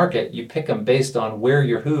places to market, you pick them based on where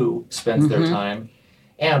your who spends their time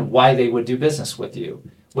and why they would do business with you.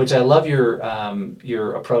 Which I love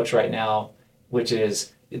your approach right now, which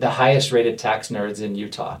is the highest rated tax nerds in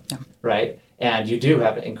Utah, right? And you do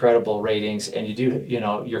have incredible ratings, and you do,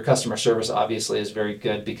 your customer service obviously is very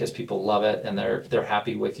good because people love it and they're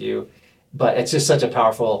happy with you. But it's just such a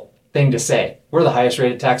powerful thing to say. We're the highest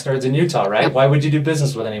rated tax nerds in Utah, right? Yep. Why would you do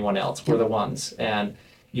business with anyone else? We're the ones. And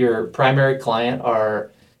your primary client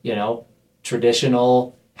are,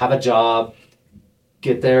 traditional, have a job,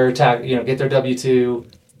 get their get their W-2,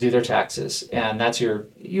 do their taxes, and that's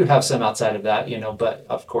you have some outside of that, but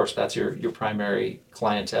of course that's your primary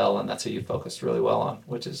clientele, and that's who you focused really well on,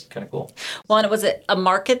 which is kind of cool. Well, and it was a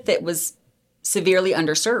market that was severely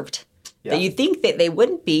underserved. Yeah. That you think that they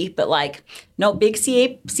wouldn't be, but big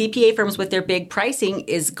CPA firms with their big pricing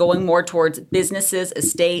is going more towards businesses,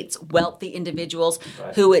 estates, wealthy individuals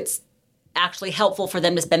who it's actually helpful for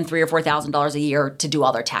them to spend $3,000 or $4,000 a year to do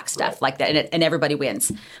all their tax stuff like that, and everybody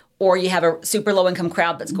wins. Or you have a super low income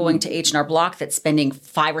crowd that's going to H&R Block that's spending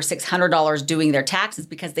 $500 or $600 doing their taxes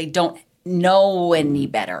because they don't know any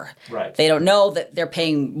better. Right. They don't know that they're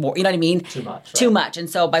paying more. You know what I mean? Too much. Right? Too much. And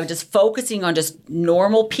so by just focusing on just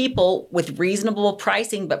normal people with reasonable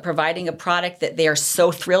pricing, but providing a product that they are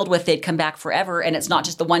so thrilled with, they'd come back forever. And it's not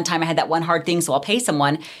just the one time I had that one hard thing, so I'll pay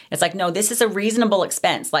someone. It's like, no, this is a reasonable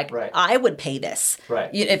expense. I would pay this.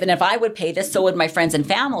 Right. If I would pay this, so would my friends and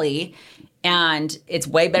family. And it's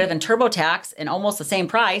way better than TurboTax and almost the same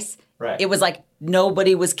price. Right. It was like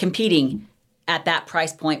nobody was competing at that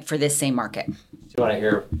price point for this same market. Do you want to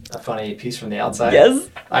hear a funny piece from the outside? Yes.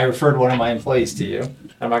 I referred one of my employees to you.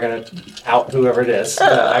 I'm not going to out whoever it is.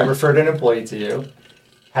 I referred an employee to you.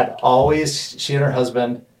 She and her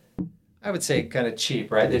husband, I would say kind of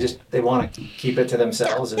cheap, right? They want to keep it to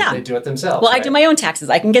themselves and they do it themselves. Well, right? I do my own taxes.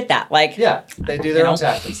 I can get that. They do their own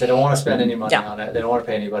taxes. They don't want to spend any money on it. They don't want to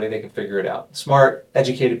pay anybody. They can figure it out. Smart,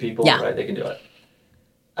 educated people, right? They can do it.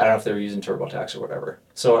 I don't know if they were using TurboTax or whatever.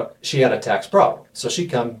 So she had a tax problem. So she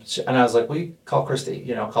comes, and I was like, well, you call Kristy,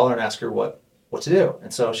 call her and ask her what to do.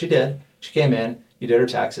 And so she did. She came in, you did her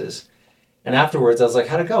taxes. And afterwards, I was like,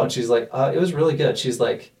 how'd it go? And she's like, it was really good. She's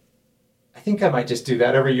like, I think I might just do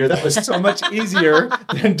that every year. That was so much easier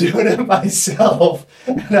than doing it myself.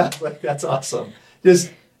 And I was like, that's awesome. It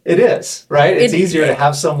is, right? It's easier to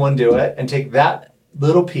have someone do it and take that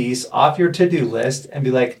little piece off your to-do list and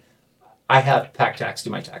be like, I have Pack Tax do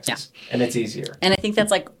my taxes, and it's easier. And I think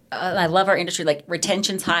that's I love our industry.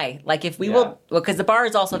 Retention's high. If we will, because the bar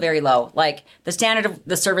is also very low. The standard of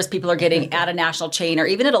the service people are getting at a national chain or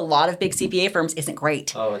even at a lot of big CPA firms isn't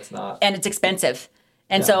great. Oh, it's not. And it's expensive.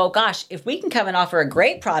 And so, gosh, if we can come and offer a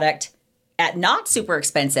great product at not super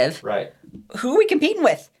expensive, right? Who are we competing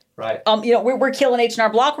with? Right. We're killing H&R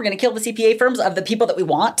Block. We're going to kill the CPA firms of the people that we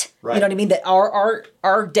want. Right. You know what I mean? That our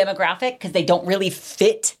demographic, because they don't really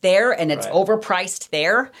fit there, and it's overpriced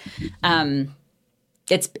there.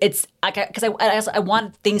 It's because I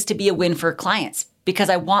want things to be a win for clients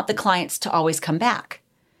because I want the clients to always come back.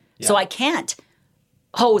 Yeah. So I can't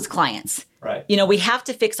hose clients. Right. We have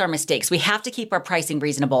to fix our mistakes. We have to keep our pricing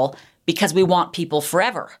reasonable because we want people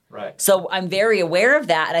forever. Right. So I'm very aware of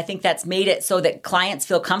that. And I think that's made it so that clients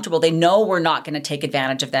feel comfortable. They know we're not going to take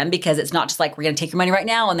advantage of them because it's not just like we're going to take your money right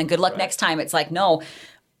now and then good luck next time. It's like, no,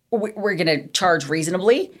 we're going to charge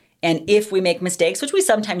reasonably. And if we make mistakes, which we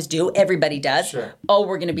sometimes do, everybody does,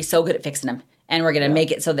 we're going to be so good at fixing them. And we're going to make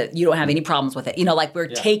it so that you don't have any problems with it. We're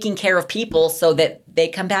taking care of people so that they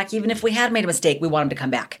come back. Even if we had made a mistake, we want them to come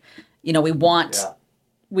back.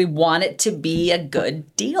 We want it to be a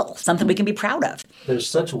good deal, something we can be proud of. There's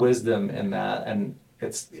such wisdom in that, and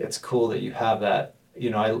it's cool that you have that.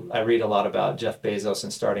 I read a lot about Jeff Bezos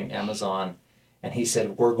and starting Amazon, and he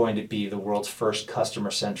said, we're going to be the world's first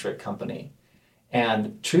customer-centric company.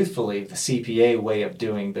 And truthfully, the CPA way of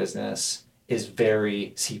doing business is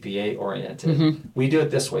very CPA-oriented. Mm-hmm. We do it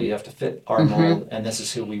this way. You have to fit our mold, and this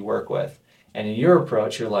is who we work with. And in your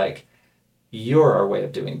approach, you're like, you're our way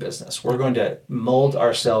of doing business. We're going to mold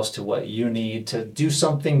ourselves to what you need to do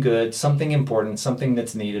something good, something important, something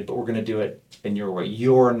that's needed, but we're going to do it in your way.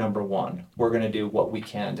 You're number one. We're going to do what we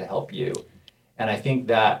can to help you. And I think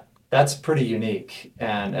that's pretty unique,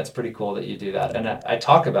 and that's pretty cool that you do that. And I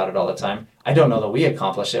talk about it all the time. I don't know that we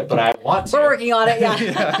accomplish it, but I want to. We're working on it,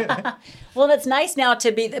 yeah. Well, it's nice now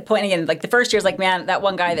to be the point again. The first year is man, that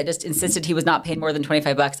one guy that just insisted he was not paid more than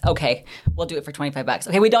 $25. Okay, we'll do it for $25.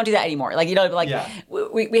 Okay, we don't do that anymore.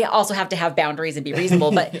 We also have to have boundaries and be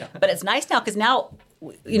reasonable. But but it's nice now because now,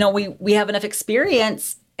 we have enough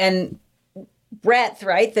experience and breadth,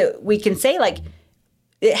 right, that we can say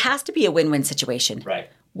it has to be a win-win situation. Right.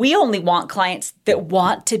 We only want clients that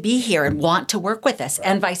want to be here and want to work with us,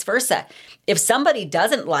 and vice versa. If somebody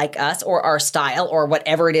doesn't like us or our style or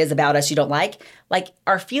whatever it is about us you don't like,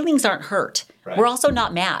 our feelings aren't hurt. Right. We're also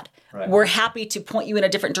not mad. Right. We're happy to point you in a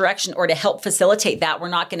different direction or to help facilitate that. We're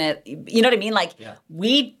not going to, you know what I mean?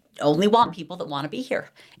 We only want people that want to be here.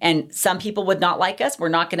 And some people would not like us. We're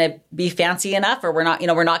not going to be fancy enough, or we're not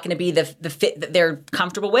going to be the fit that they're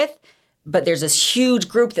comfortable with. But there's this huge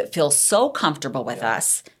group that feels so comfortable with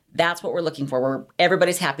us. That's what we're looking for.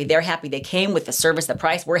 Everybody's happy. They're happy. They came with the service, the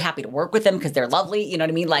price. We're happy to work with them because they're lovely. You know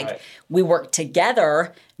what I mean? We work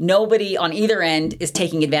together. Nobody on either end is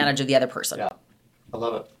taking advantage of the other person. Yeah, I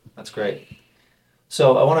love it. That's great.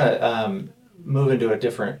 So I want to move into a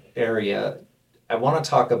different area. I want to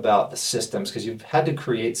talk about the systems because you've had to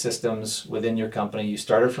create systems within your company. You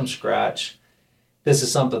started from scratch. This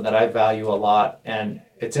is something that I value a lot, and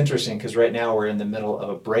it's interesting because right now we're in the middle of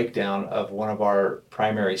a breakdown of one of our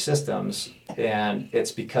primary systems, and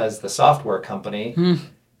it's because the software company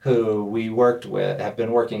who we have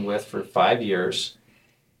been working with for 5 years,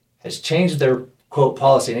 has changed their quote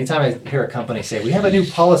policy. Anytime I hear a company say, we have a new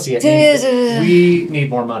policy, it means we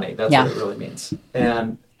need more money. That's what it really means.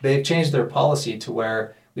 And they've changed their policy to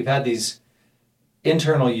where we've had these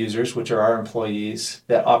internal users, which are our employees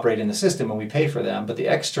that operate in the system and we pay for them, but the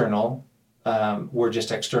external were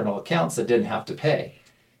just external accounts that didn't have to pay.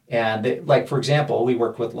 And for example, we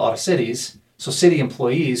work with a lot of cities, so city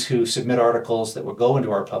employees who submit articles that will go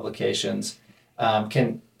into our publications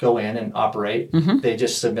can go in and operate. They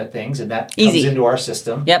just submit things, and that Easy. comes into our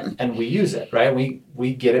system. Yep. And we use it, right?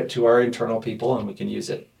 We get it to our internal people, and we can use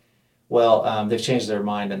it. Well, they've changed their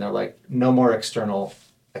mind, and they're like, no more external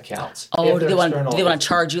accounts. Oh, do they want to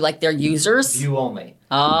charge you like their users? View only.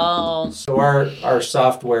 Oh. So our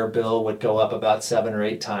software bill would go up about 7 or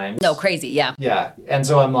 8 times. No, crazy, yeah. Yeah. And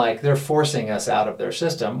so I'm like, they're forcing us out of their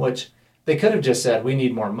system, which they could have just said, we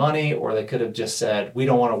need more money, or they could have just said, we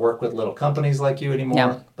don't want to work with little companies like you anymore.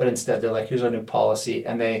 Yeah. But instead, they're like, here's our new policy.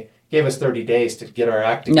 And they gave us 30 days to get our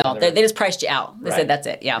act together. No, they just priced you out. They said, that's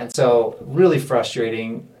it, yeah. And so really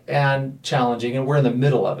frustrating and challenging, and we're in the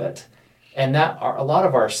middle of it. And a lot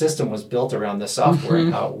of our system was built around the software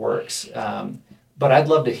and how it works. But I'd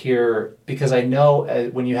love to hear, because I know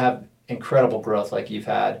when you have incredible growth like you've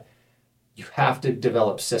had, you have to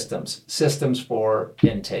develop systems for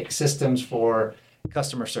intake, systems for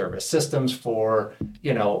customer service, systems for,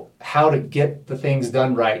 how to get the things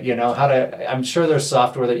done right, I'm sure there's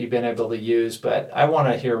software that you've been able to use, but I want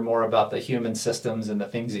to hear more about the human systems and the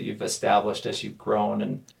things that you've established as you've grown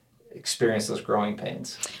and experienced those growing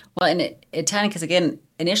pains. Well, and it kind of, because again,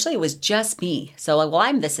 initially it was just me. So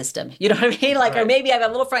I'm the system. You know what I mean? Or maybe I have a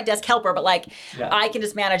little front desk helper, but I can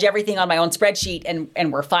just manage everything on my own spreadsheet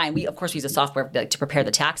and we're fine. We, of course, use a software to prepare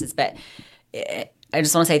the taxes, but I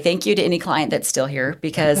just want to say thank you to any client that's still here,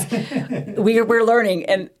 because we're learning,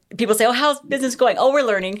 and people say, oh, how's business going? Oh, we're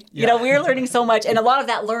learning. Yeah. We're learning so much. And a lot of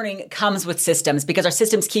that learning comes with systems, because our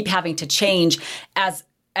systems keep having to change as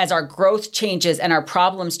our growth changes and our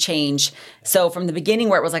problems change. So from the beginning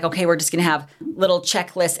where it was like, okay, we're just going to have little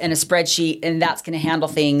checklists and a spreadsheet and that's going to handle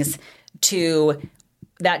things, to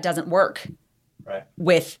that doesn't work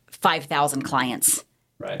with 5,000 clients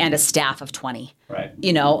and a staff of 20. Right.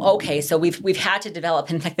 Okay, so we've had to develop,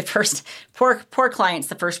 and like the first poor clients,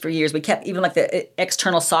 the first few years, we kept even like the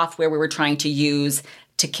external software we were trying to use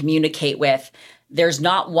to communicate with. There's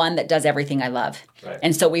not one that does everything I love. Right.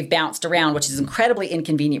 And so we've bounced around, which is incredibly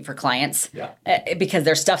inconvenient for clients because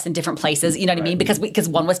their stuff's in different places. You know what I mean? Because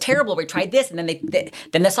one was terrible. We tried this, and then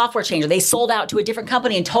then the software changed. Or they sold out to a different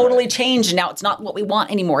company and totally changed, and now it's not what we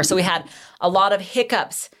want anymore. So we had a lot of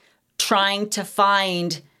hiccups trying to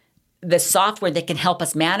find the software that can help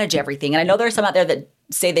us manage everything. And I know there are some out there that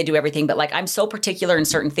say they do everything, but I'm so particular in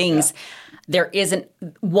certain things. There isn't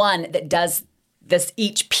one that does this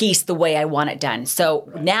each piece the way I want it done.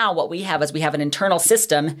 So now what we have is we have an internal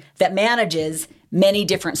system that manages many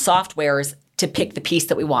different softwares to pick the piece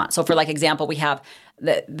that we want. So for example, we have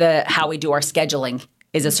the how we do our scheduling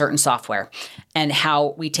is a certain software, and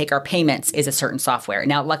how we take our payments is a certain software.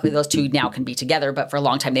 Now, luckily those two now can be together, but for a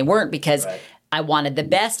long time they weren't, because I wanted the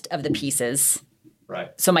best of the pieces. Right.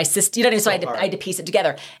 So my system, so I had to piece it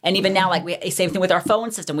together. And even now, same thing with our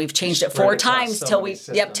phone system. We've changed it 4 times till we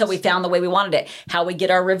found the way we wanted it. How we get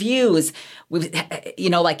our reviews,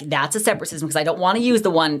 that's a separate system, because I don't want to use the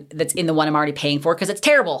one that's in the one I'm already paying for, because it's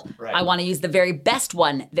terrible. Right. I want to use the very best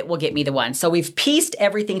one that will get me the one. So we've pieced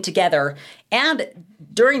everything together. And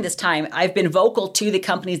during this time, I've been vocal to the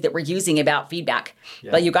companies that we're using about feedback.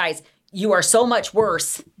 Yeah. But you guys, you are so much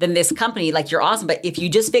worse than this company. You're awesome. But if you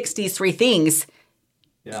just fix these 3 things,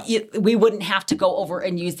 we wouldn't have to go over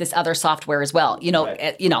and use this other software as well,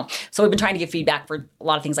 So we've been trying to give feedback for a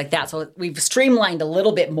lot of things like that. So we've streamlined a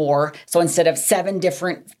little bit more. So instead of 7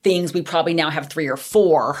 different things, we probably now have 3 or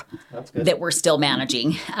 4 that we're still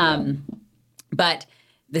managing. But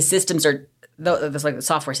the systems are there's the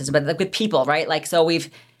software system, but with people, right? So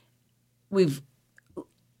we've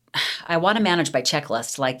I want to manage by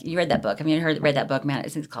checklist. You read that book. Have you read that book, man?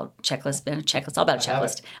 It's called Checklist. It's all about a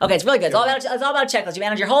checklist. Okay, it's really good. It's all about a checklist. You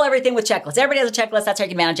manage your whole everything with checklists. Everybody has a checklist. That's how you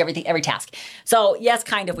can manage everything, every task. So yes,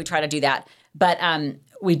 kind of, we try to do that. But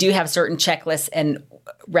we do have certain checklists, and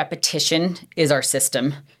repetition is our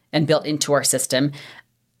system and built into our system.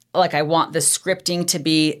 I want the scripting to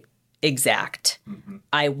be exact. Mm-hmm.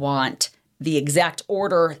 I want the exact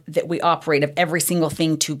order that we operate of every single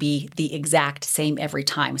thing to be the exact same every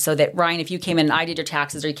time. So that, Ryan, if you came in and I did your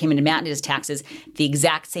taxes, or you came in and Matt did his taxes, the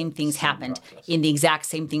exact same things happened in the exact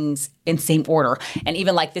same things in same order. And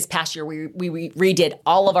even this past year, we redid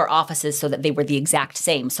all of our offices so that they were the exact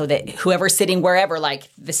same, so that whoever's sitting wherever,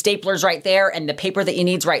 the stapler's right there and the paper that you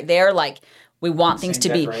need's right there, we want things to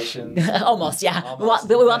be almost, yeah. Almost.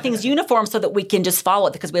 We want things uniform so that we can just follow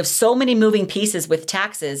it, because we have so many moving pieces with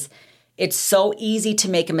taxes. It's so easy to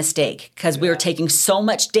make a mistake, because we are taking so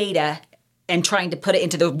much data and trying to put it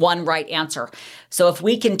into the one right answer. So if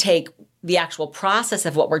we can take the actual process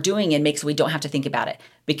of what we're doing and make so we don't have to think about it,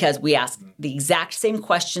 because we ask the exact same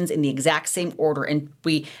questions in the exact same order, and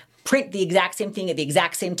we print the exact same thing at the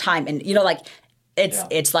exact same time. And,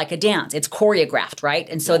 It's like a dance. It's choreographed, right?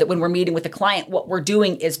 And so that when we're meeting with a client, what we're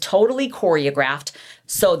doing is totally choreographed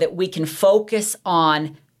so that we can focus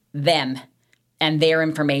on them and their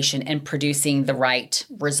information and producing the right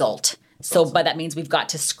result. So, but that means we've got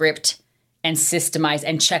to script and systemize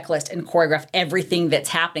and checklist and choreograph everything that's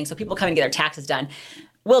happening. So people come and get their taxes done.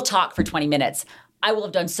 We'll talk for 20 minutes. I will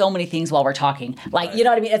have done so many things while we're talking. Like, you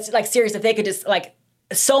know what I mean? It's like serious. If they could just like,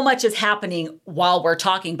 so much is happening while we're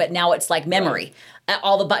talking, but now it's like memory.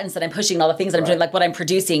 All the buttons that I'm pushing, all the things that I'm doing, like what I'm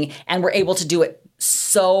producing, and we're able to do it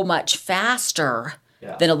so much faster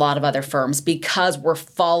than a lot of other firms because we're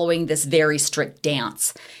following this very strict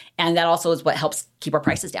dance. And that also is what helps keep our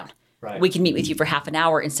prices down. Right. We can meet with you for half an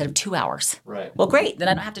hour instead of 2 hours. Right. Well, great. Then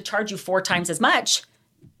I don't have to charge you 4 times as much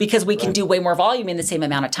because we can do way more volume in the same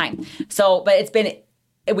amount of time. So, but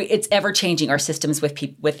it's ever changing our systems with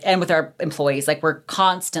people with our employees. Like we're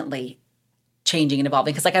constantly changing and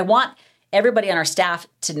evolving because like I want everybody on our staff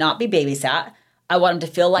to not be babysat. I want them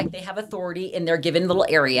to feel like they have authority in their given little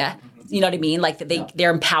area. You know what I mean? Like that they're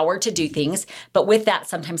empowered to do things. But with that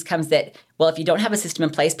sometimes comes that, well, if you don't have a system in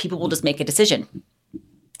place, people will just make a decision.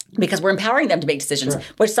 Because we're empowering them to make decisions,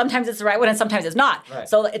 which sometimes it's the right one and sometimes it's not. Right.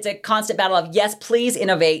 So it's a constant battle of, yes, please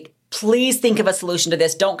innovate. Please think of a solution to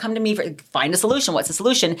this. Don't come to me find a solution. What's the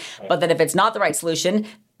solution? Right. But then if it's not the right solution,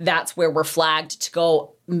 that's where we're flagged to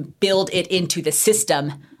go build it into the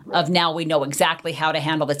system of now we know exactly how to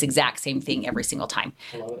handle this exact same thing every single time.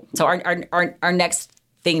 So our next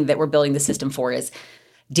thing that we're building the system for is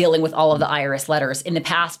dealing with all of the IRS letters. In the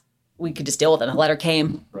past, we could just deal with them. A letter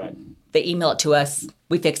came. Right. They email it to us,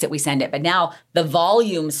 we fix it, we send it. But now the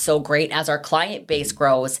volume's so great as our client base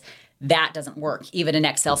grows, that doesn't work. Even an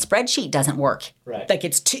Excel spreadsheet doesn't work. Right. Like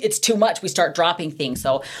it's too much. We start dropping things.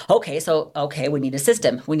 So we need a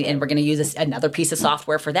system. And we're going to use another piece of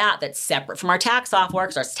software for that that's separate from our tax software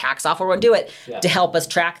because our tax software won't do it to help us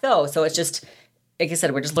track those. So it's just, like I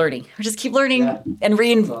said, we're just learning. We just keep learning and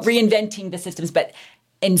reinventing the systems, but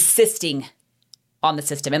insisting on the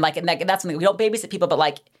system. And that's something we don't babysit people, but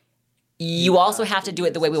like, you also have to do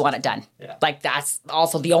it the way we want it done. Yeah. Like that's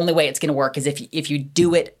also the only way it's going to work is if you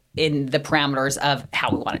do it in the parameters of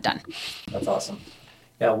how we want it done. That's awesome.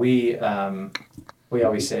 Yeah, we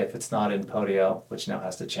always say if it's not in Podio, which now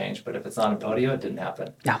has to change, but if it's not in Podio, it didn't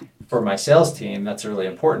happen. Yeah. For my sales team, that's really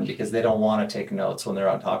important because they don't want to take notes when they're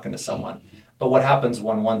out talking to someone. But what happens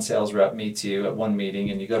when one sales rep meets you at one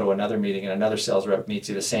meeting and you go to another meeting and another sales rep meets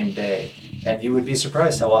you the same day? And you would be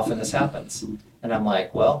surprised how often this happens. And I'm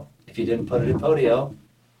like, well, if you didn't put it in Podio,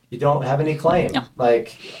 you don't have any claim. No.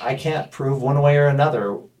 Like, I can't prove one way or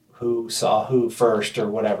another who saw who first or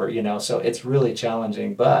whatever, so it's really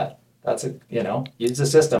challenging, but that's use the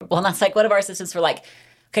system. Well, and that's like one of our systems for like,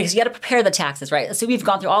 okay, so you got to prepare the taxes, right? So we've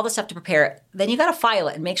gone through all the stuff to prepare it. Then you got to file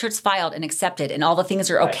it and make sure it's filed and accepted and all the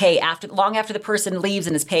things are okay long after the person leaves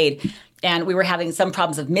and is paid. And we were having some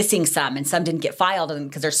problems of missing some and some didn't get filed and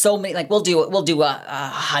because there's so many, like we'll do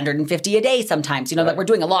 150 a day sometimes, like we're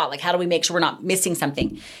doing a lot. Like how do we make sure we're not missing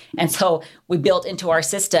something? And so we built into our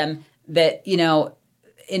system that,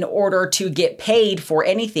 in order to get paid for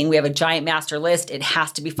anything, we have a giant master list. It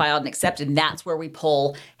has to be filed and accepted. And that's where we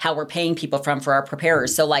pull how we're paying people from for our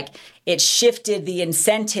preparers. So like it shifted the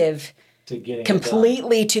incentive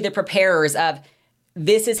completely to the preparers of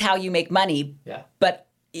this is how you make money, but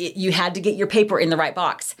you had to get your paper in the right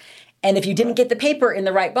box. And if you didn't get the paper in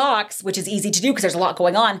the right box, which is easy to do because there's a lot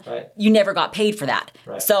going on, you never got paid for that.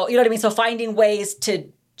 Right. So, you know what I mean? So finding ways to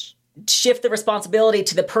shift the responsibility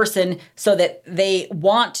to the person so that they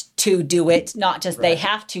want to do it, not just they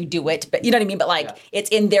have to do it, but you know what I mean? But like it's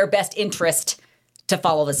in their best interest to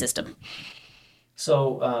follow the system.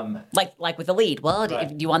 So, like with the lead. Well,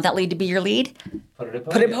 do you want that lead to be your lead? Put it in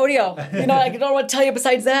Podio. Put it in Podio. I don't know what to tell you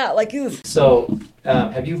besides that. Like, oof. So,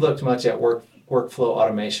 have you looked much at workflow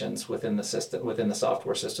automations within the system, within the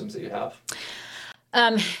software systems that you have?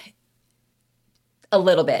 A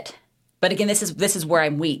little bit. But again, this is where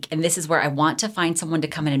I'm weak, and this is where I want to find someone to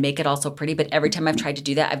come in and make it all so pretty. But every time I've tried to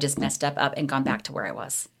do that, I've just messed up and gone back to where I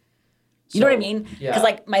was. You know what I mean? Because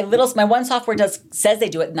like my one software says they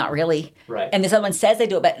do it, not really. Right. And this other one says they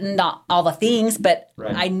do it, but not all the things. But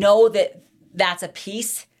I know that that's a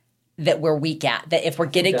piece that we're weak at. That if we're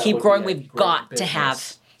going to keep growing, we've got to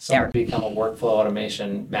have. Someone become a workflow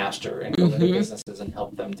automation master and go into businesses and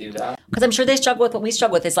help them do that. Because I'm sure they struggle with what we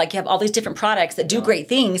struggle with. It's like you have all these different products that do great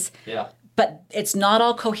things. Yeah. But it's not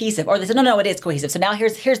all cohesive. Or they say, no, it is cohesive. So now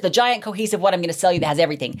here's the giant cohesive what I'm going to sell you that has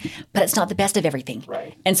everything. But it's not the best of everything.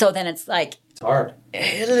 Right. And so then it's like... It's hard.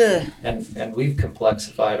 And we've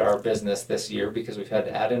complexified our business this year because we've had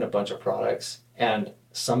to add in a bunch of products. And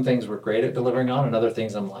some things we're great at delivering on and other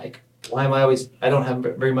things I'm like, why am I don't have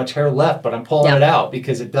very much hair left, but I'm pulling it out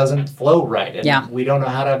because it doesn't flow right. And we don't know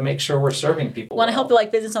how to make sure we're serving people. Well, I hope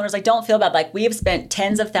that business owners don't feel bad. We have spent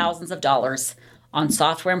tens of thousands of dollars on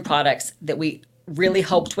software and products that we really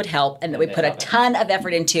hoped would help and that we put a ton of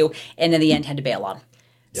effort into, and in the end had to bail on.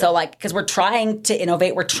 Yeah. So because we're trying to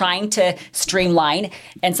innovate, we're trying to streamline,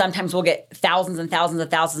 and sometimes we'll get thousands and thousands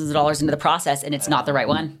and thousands of dollars into the process, and it's not the right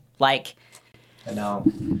one. I know.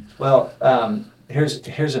 Well,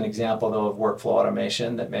 here's an example though of workflow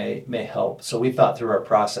automation that may help. So we thought through our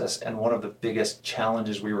process, and one of the biggest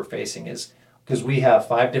challenges we were facing is because we have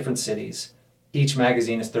 5 different cities. Each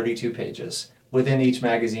magazine is 32 pages. Within each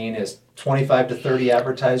magazine is 25 to 30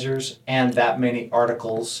 advertisers and that many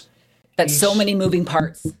articles. That's so many moving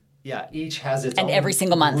parts. Yeah, each has its own every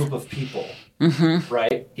single month. Group of people,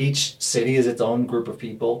 right? Each city is its own group of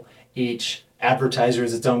people. Each advertiser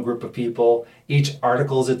is its own group of people. Each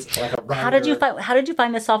article is its like a writer. How did you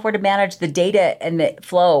find the software to manage the data and the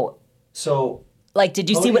flow? So, did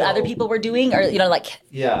you see what other people were doing, or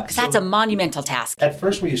yeah? Because that's a monumental task. At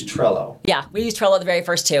first, we used Trello. Yeah, we used Trello the very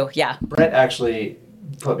first 2. Yeah. Brett actually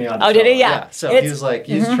put me on. Oh, Trello. did he? Yeah. So he was like,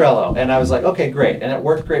 use Trello, and I was like, okay, great, and it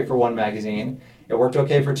worked great for 1 magazine. It worked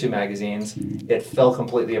okay for 2 magazines. It fell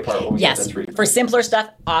completely apart when we got to 3. For simpler stuff,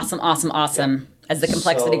 awesome. As the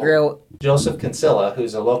complexity grew. Joseph Kinsella,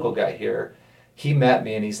 who's a local guy here, he met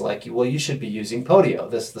me and he's like, well, you should be using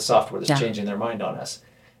Podio. This is the software that's changing their mind on us.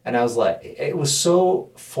 And I was like, it was so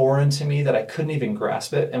foreign to me that I couldn't even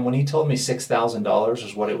grasp it. And when he told me $6,000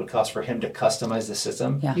 was what it would cost for him to customize the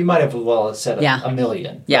system, he might have said $1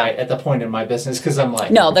 million right, at the point in my business, because I'm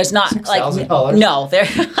like, no, there's not $6,000. No, there.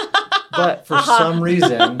 But for some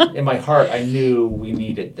reason, in my heart, I knew we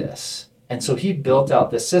needed this. And so he built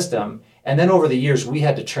out this system. And then over the years, we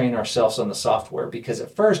had to train ourselves on the software, because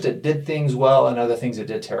at first it did things well and other things it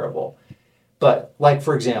did terrible. But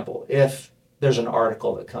for example, if there's an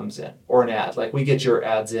article that comes in or an ad, we get your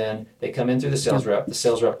ads in, they come in through the sales rep, the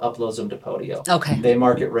sales rep uploads them to Podio. Okay. They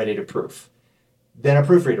mark it ready to proof. Then a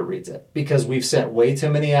proofreader reads it, because we've sent way too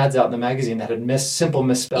many ads out in the magazine that had simple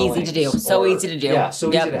misspellings. Easy to do. Easy to do. Yeah,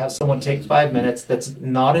 easy to have someone take 5 minutes that's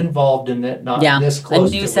not involved in it, not this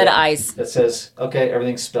close to it. A new set of eyes. That says, okay,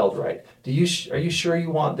 everything's spelled right. Are you sure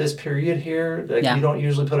you want this period here? You don't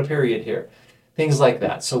usually put a period here. Things like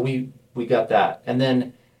that. So we got that. And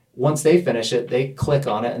then once they finish it, they click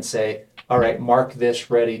on it and say, all right, mark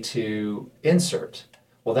this ready to insert.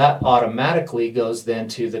 Well, that automatically goes then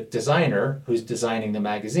to the designer who's designing the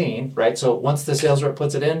magazine, right? So once the sales rep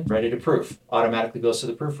puts it in, ready to proof, automatically goes to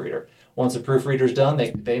the proofreader. Once the proofreader's done,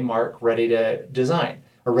 they mark ready to design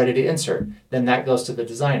or ready to insert. Then that goes to the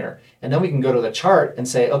designer. And then we can go to the chart and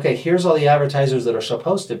say, okay, here's all the advertisers that are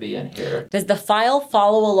supposed to be in here. Does the file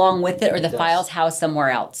follow along with it, or the file's housed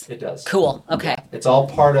somewhere else? It does. Cool. Okay. Yeah. It's all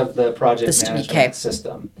part of the project management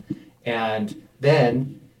system. And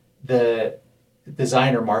then the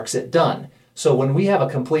designer marks it done. So when we have a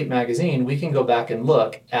complete magazine, we can go back and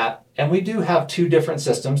look at, and we do have 2 different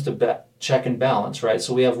systems to check and balance, right?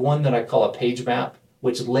 So we have one that I call a page map,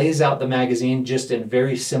 which lays out the magazine just in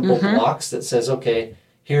very simple blocks that says, okay,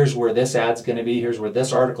 here's where this ad's going to be, here's where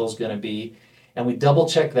this article's going to be. And we double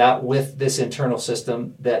check that with this internal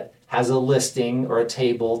system that has a listing or a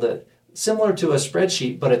table that similar to a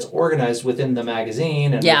spreadsheet, but it's organized within the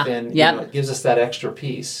magazine and within, it gives us that extra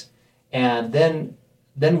piece. And then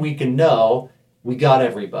we can know we got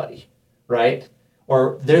everybody, right?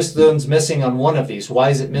 Or there's one's missing on one of these. Why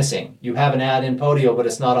is it missing? You have an ad in Podio, but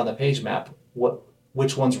it's not on the page map.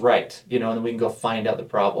 Which one's right? And then we can go find out the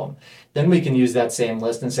problem. Then we can use that same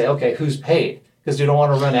list and say, okay, who's paid? Because you don't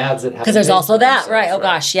want to run ads that have. Because there's also that, right? Oh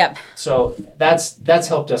gosh, yep. So that's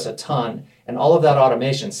helped us a ton. And all of that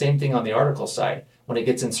automation, same thing on the article side. When it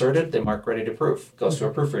gets inserted, they mark ready to proof. Goes to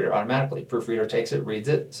a proofreader automatically. Proofreader takes it, reads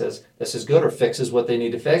it, says this is good, or fixes what they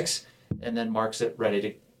need to fix, and then marks it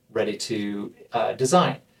ready to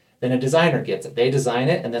design. Then a designer gets it. They design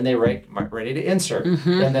it, and then they mark ready to insert.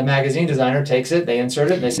 Then the magazine designer takes it, they insert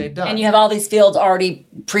it, and they say done. And you have all these fields already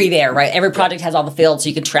there, right? Every project has all the fields, so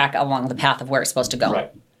you can track along the path of where it's supposed to go.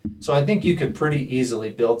 Right. So I think you could pretty easily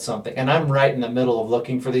build something. And I'm right in the middle of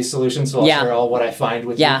looking for these solutions, so I'll share all what I find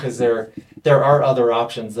with you, because there are other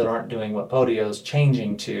options that aren't doing what Podio's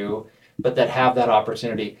changing to, but that have that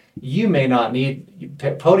opportunity. You may not need,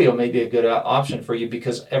 Podio may be a good option for you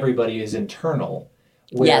because everybody is internal.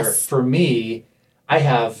 Where for me, I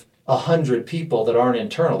have 100 people that aren't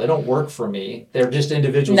internal. They don't work for me. They're just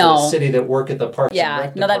individuals in the city that work at the Parks and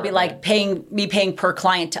Rec department. That'd be like paying per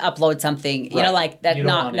client to upload something. Right. You know, like that.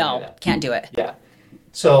 Can't do it. Yeah.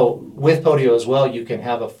 So with Podio as well, you can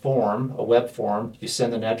have a form, a web form. You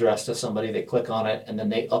send an address to somebody, they click on it, and then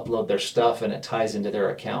they upload their stuff, and it ties into their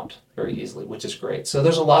account very easily, which is great. So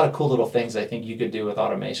there's a lot of cool little things I think you could do with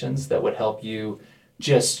automations that would help you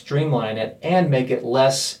just streamline it and make it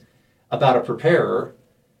less about a preparer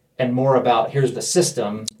and more about here's the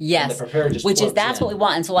system. Yes, and the preparer just that's what we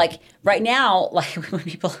want. And so like right now, like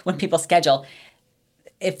when people schedule,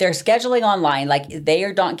 if they're scheduling online, like they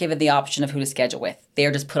are not given the option of who to schedule with. They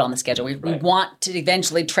are just put on the schedule. We want to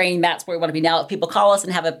eventually train. That's where we want to be now. If people call us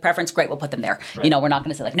and have a preference, great, we'll put them there. Right. We're not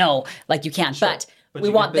going to say like, no, like you can't. Sure. But we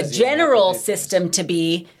want the general system to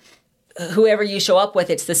be whoever you show up with,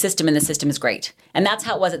 it's the system, and the system is great. And that's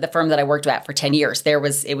how it was at the firm that I worked at for 10 years. It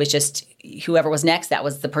was just whoever was next, that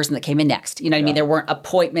was the person that came in next. You know what I mean? There weren't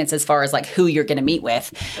appointments as far as like who you're going to meet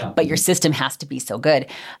with, but your system has to be so good.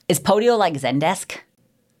 Is Podio like Zendesk?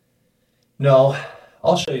 No,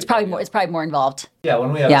 I'll show you. It's probably more involved. Yeah,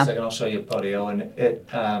 when we have a second, I'll show you Podio,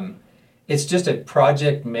 and it's just a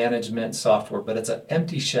project management software, but it's an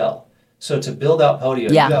empty shell. So to build out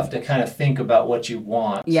Podio, you have to kind of think about what you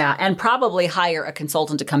want. Yeah, and probably hire a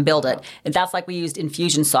consultant to come build it. That's like we used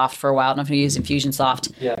Infusionsoft for a while. I don't know if you used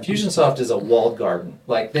Infusionsoft. Yeah, Infusionsoft is a walled garden.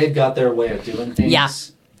 Like they've got their way of doing things. Yeah.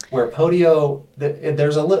 Where Podio,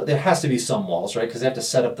 there has to be some walls, right? Because they have to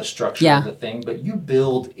set up the structure of the thing. But you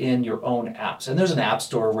build in your own apps, and there's an app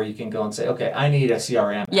store where you can go and say, okay, I need a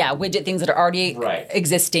CRM app. Yeah, widget things that are already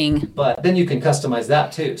existing. But then you can customize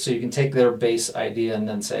that too. So you can take their base idea and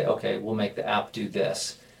then say, okay, we'll make the app do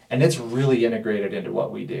this. And it's really integrated into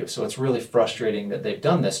what we do. So it's really frustrating that they've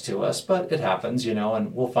done this to us, but it happens,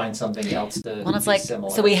 and we'll find something else to be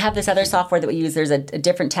similar. So we have this other software that we use. There's a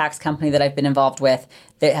different tax company that I've been involved with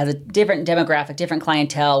that has a different demographic, different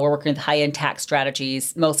clientele. We're working with high-end tax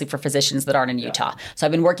strategies, mostly for physicians that aren't in Utah. So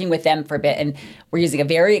I've been working with them for a bit, and we're using a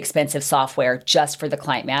very expensive software just for the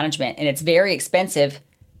client management. And it's very expensive,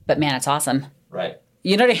 but man, it's awesome. Right.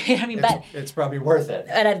 You know what I mean? But it's probably worth it.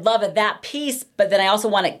 And I'd love it, that piece, but then I also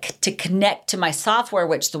want it to connect to my software,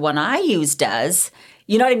 which the one I use does.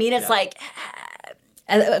 You know what I mean? It's like,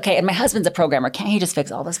 okay, and my husband's a programmer. Can't he just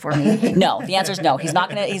fix all this for me? No, the answer is no. He's not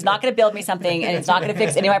gonna build me something, and he's not gonna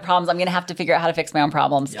fix any of my problems. I'm gonna have to figure out how to fix my own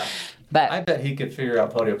problems. Yeah. But I bet he could figure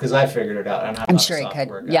out Podio because I figured it out. And I'm sure he could.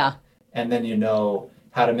 Guy. Yeah. And then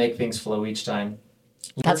how to make things flow each time.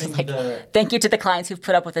 That's like, thank you to the clients who've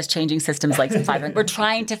put up with us changing systems like 5 minutes. We're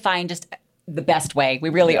trying to find just the best way. We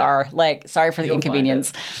really are. Like, sorry for the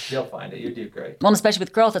inconvenience. You'll find it. You do great. Well, and especially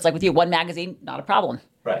with growth, it's like with you, 1 magazine, not a problem.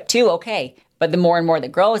 Right. 2, okay. But the more and more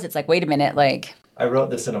that grows, it's like, wait a minute, like. I wrote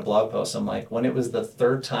this in a blog post. I'm like, when it was the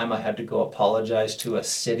 3rd time I had to go apologize to a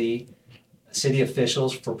city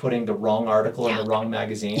officials for putting the wrong article in the wrong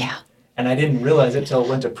magazine. Yeah. And I didn't realize it till it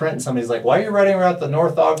went to print, and somebody's like, "Why are you writing about the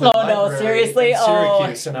North Ogden Library no, seriously? in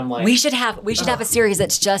Syracuse?" And I'm like, we should have a series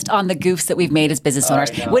that's just on the goofs that we've made as business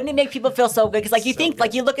owners. Wouldn't it make people feel so good? Because you think,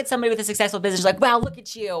 like you look at somebody with a successful business, like, wow, look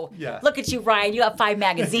at you. Yeah. Look at you, Ryan. You have 5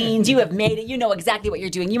 magazines. You have made it. You know exactly what you're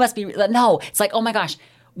doing. You must be, no. It's like, oh my gosh,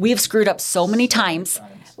 we've screwed up so many times.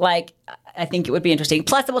 Like, I think it would be interesting.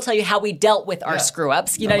 Plus, it will tell you how we dealt with our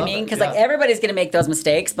screw-ups. You know what I mean? Because like everybody's going to make those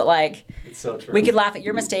mistakes, but like it's so true. We could laugh at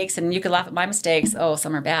your mistakes and you could laugh at my mistakes. Oh,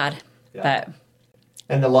 some are bad. Yeah.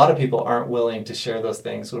 And a lot of people aren't willing to share those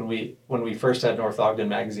things. When we first had North Ogden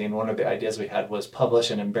magazine, one of the ideas we had was publish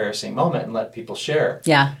an embarrassing moment and let people share.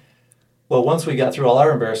 Yeah. Well, once we got through all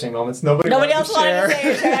our embarrassing moments, nobody else wanted to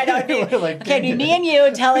say it. I know. Like, okay, me and you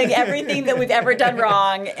telling everything that we've ever done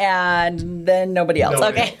wrong, and then nobody else.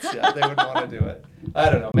 Nobody else. Yeah, they would want to do it. I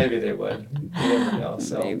don't know. Maybe they would. You never know.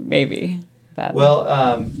 So maybe. Well,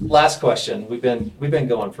 last question. We've been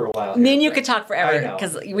going for a while. Me and you could talk forever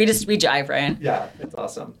because we jive, Ryan. Yeah, it's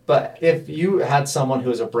awesome. But if you had someone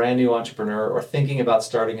who is a brand new entrepreneur or thinking about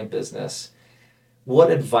starting a business,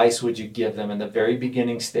 what advice would you give them in the very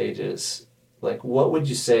beginning stages? Like, what would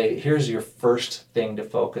you say, here's your first thing to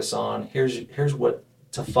focus on. Here's what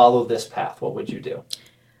to follow this path. What would you do?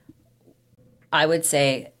 I would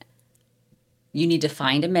say you need to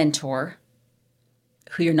find a mentor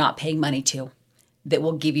who you're not paying money to that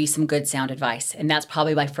will give you some good sound advice. And that's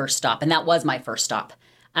probably my first stop. And that was my first stop.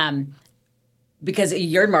 Because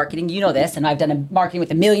you're in marketing, you know this, and I've done marketing with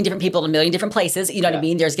 1 million different people in 1 million different places. You know what I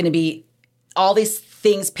mean? There's going to be all these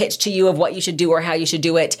things pitched to you of what you should do or how you should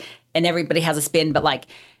do it. And everybody has a spin. But like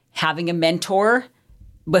having a mentor,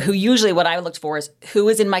 but who usually what I looked for is who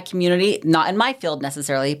is in my community, not in my field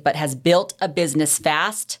necessarily, but has built a business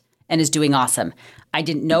fast and is doing awesome. I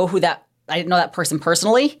didn't know that person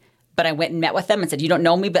personally, but I went and met with them and said, you don't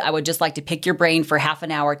know me, but I would just like to pick your brain for half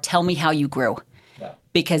an hour. Tell me how you grew. Yeah.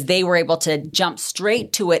 Because they were able to jump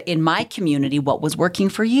straight to it in my community, what was working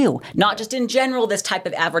for you. Not just in general, this type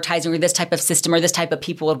of advertising or this type of system or this type of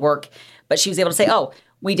people would work, but she was able to say, oh,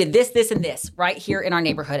 we did this, this, and this right here in our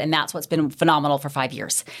neighborhood. And that's what's been phenomenal for 5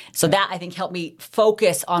 years. So that, I think, helped me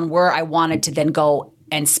focus on where I wanted to then go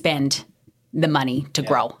and spend the money to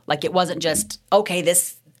grow. Like, it wasn't just, okay,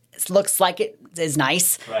 this looks like it is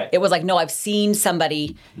nice. Right. It was like, no, I've seen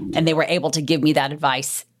somebody and they were able to give me that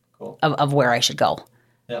advice of where I should go.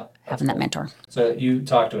 Yeah. Having that mentor. So you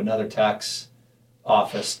talked to another tax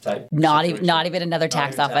office type. Not even another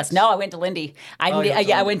tax office. No, I went to Lindy.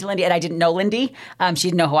 I went to Lindy and I didn't know Lindy. She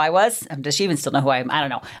didn't know who I was. Does she even still know who I am? I don't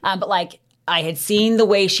know. But like, I had seen the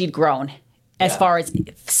way she'd grown as far as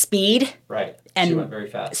speed. Right. And she went very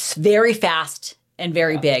fast. Very fast and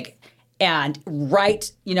very big. And right,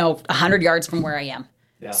 100 yards from where I am.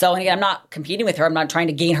 Yeah. So, and again, I'm not competing with her. I'm not trying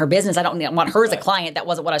to gain her business. I don't want her as a client. That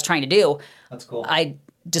wasn't what I was trying to do. That's cool. I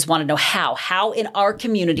just want to know how in our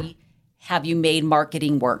community have you made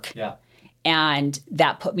marketing work? Yeah. And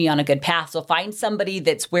that put me on a good path. So find somebody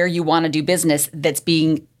that's where you want to do business, that's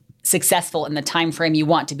being successful in the time frame you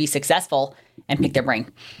want to be successful, and pick their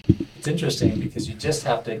brain. It's interesting because you just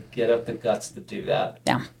have to get up the guts to do that.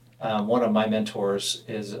 Yeah. One of my mentors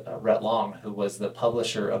is Rhett Long, who was the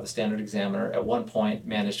publisher of the Standard Examiner. At one point,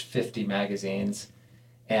 managed 50 magazines,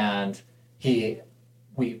 and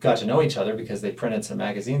we got to know each other because they printed some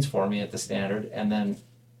magazines for me at the Standard. And then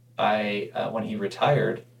when he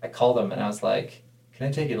retired, I called him and I was like, "Can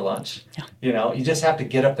I take you to lunch?" Yeah. You just have to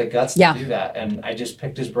get up the guts to do that. And I just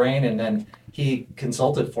picked his brain, and then he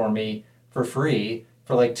consulted for me for free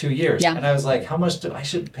for like 2 years. Yeah. And I was like, "How much do I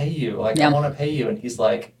should pay you? Like, I want to pay you." And he's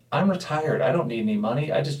like, "I'm retired. I don't need any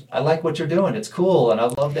money. I like what you're doing. It's cool, and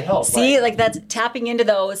I'd love to help." See, like that's tapping into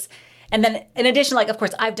those. And then in addition, like, of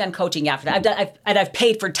course, I've done coaching after that. I've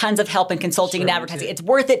paid for tons of help and consulting and advertising. It's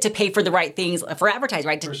worth it to pay for the right things for advertising,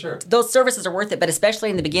 right? For sure. Those services are worth it, but especially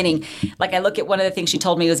in the beginning, like I look at one of the things she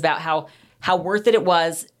told me was about how worth it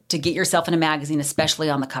was to get yourself in a magazine, especially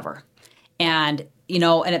on the cover. And,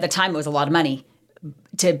 and at the time it was a lot of money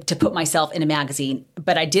to put myself in a magazine,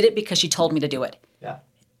 but I did it because she told me to do it. Yeah.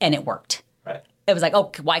 And it worked. Right. It was like,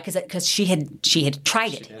 oh, why? Because she had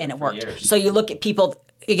tried it and it worked. Years. So you look at people,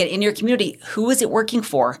 again, in your community, who is it working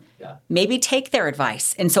for? Yeah. Maybe take their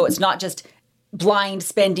advice. And so it's not just blind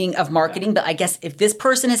spending of marketing, but I guess if this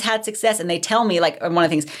person has had success and they tell me, like one of the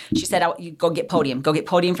things she said, you go get Podium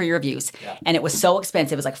for your reviews. Yeah. And it was so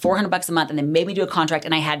expensive. It was like $400 a month, and they made me do a contract,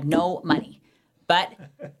 and I had no money. But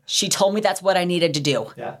she told me that's what I needed to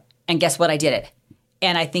do. Yeah. And guess what? I did it.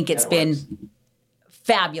 And I think it's been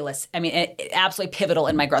fabulous. I mean, absolutely pivotal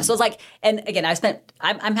in my growth. So it's like, and again,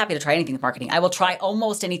 I'm happy to try anything with marketing. I will try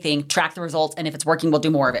almost anything, track the results, and if it's working, we'll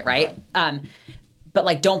do more of it, right? But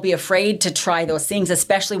like, don't be afraid to try those things,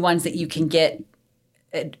 especially ones that you can get,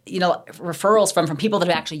 referrals from people that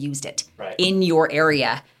have actually used it in your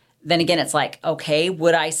area. Then again, it's like, okay,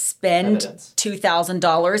 would I spend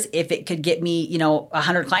 $2,000 if it could get me,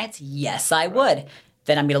 100 clients? Yes, I would.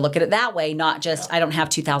 Then I'm going to look at it that way, not just I don't have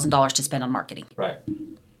 $2,000 to spend on marketing. Right.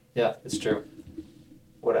 Yeah, it's true.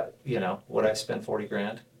 Would I spend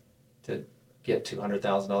 $40,000 to get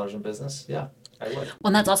 $200,000 in business? Yeah, I would. Well,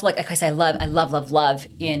 and that's also like I say, I love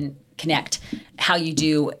in Connect how you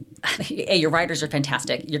do. Your writers are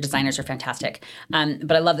fantastic. Your designers are fantastic.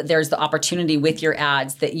 But I love that there's the opportunity with your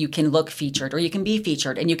ads that you can look featured or you can be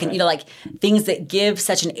featured, and you can, like things that give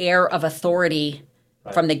such an air of authority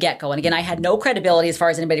from the get-go. And again, I had no credibility as far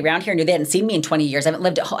as anybody around here knew. They hadn't seen me in 20 years. I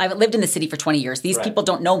haven't lived in the city for 20 years. These people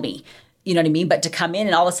don't know me. You know what I mean? But to come in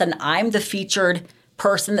and all of a sudden I'm the featured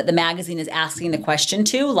person that the magazine is asking the question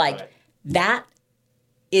to, that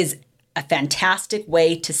is a fantastic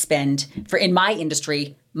way to spend, for in my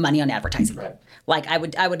industry, money on advertising. Right. Like I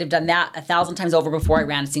would have done that 1,000 times over before I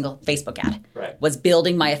ran a single Facebook ad. Right. Was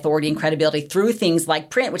building my authority and credibility through things like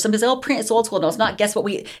print, which sometimes say, print is old school. No, it's not. Guess what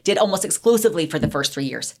we did almost exclusively for the first 3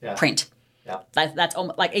 years? Yeah. Print. Yeah. That's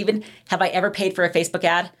almost like, even have I ever paid for a Facebook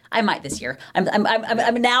ad? I might this year. I'm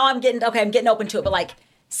getting open to it, but like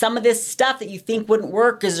some of this stuff that you think wouldn't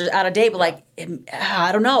work is out of date, but like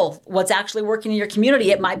I don't know what's actually working in your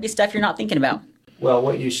community. It might be stuff you're not thinking about. Well,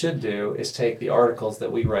 what you should do is take the articles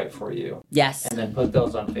that we write for you. Yes. And then put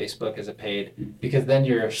those on Facebook as a paid, because then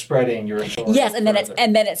you're spreading your authority. Yes, and then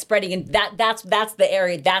it's spreading, and that's the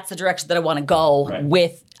area, that's the direction that I want to go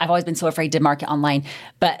with. I've always been so afraid to market online,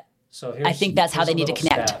 but I think that's how they need to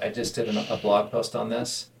connect. Stat. I just did a blog post on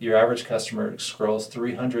this. Your average customer scrolls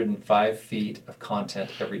 305 feet of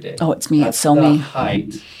content every day. Oh, it's me. That's it's so me. the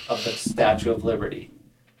height of the Statue of Liberty.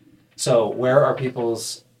 So where are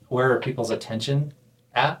people's attention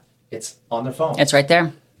at? it's on their phone. It's right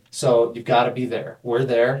there. So you've got to be there. We're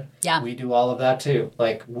there. Yeah. We do all of that too.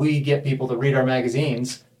 Like we get people to read our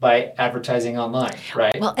magazines by advertising online,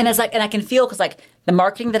 right? Well, and it's like, and I can feel, because like the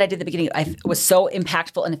marketing that I did at the beginning, was so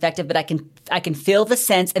impactful and effective, but I can feel the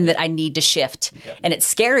sense and that I need to shift. Yep. And it's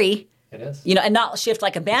scary. It is. And not shift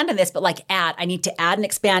like abandon this, but like I need to add and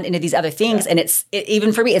expand into these other things. Yeah. And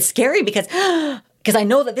even for me, it's scary because I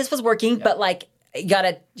know that this was working, but like you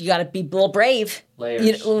gotta be a little brave.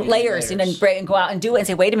 Layers. And go out and do it and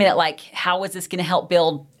say, wait a minute, like how is this going to help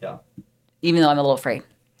build? Yeah. Even though I'm a little afraid.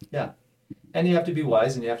 Yeah. And you have to be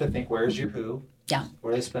wise and you have to think, where's your who? Yeah.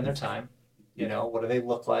 Where do they spend their time? What do they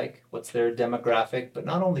look like? What's their demographic? But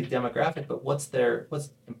not only demographic, but what's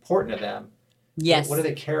important to them? Yes. What do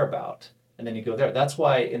they care about? And then you go there. That's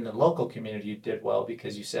why in the local community you did well,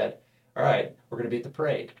 because you said, all right, we're going to be at the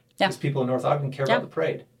parade. Yeah. Because people in North Ogden care about the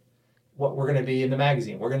parade. What we're going to be in the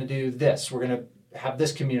magazine. We're going to do this. We're going to have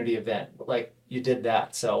this community event. Like you did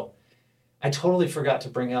that. So I totally forgot to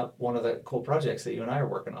bring up one of the cool projects that you and I are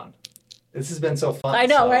working on. This has been so fun. I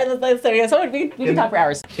know, right? We can talk for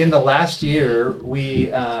hours. In the last year, we,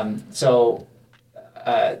 the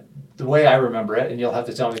way I remember it, and you'll have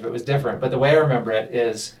to tell me if it was different, but the way I remember it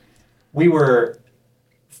is we were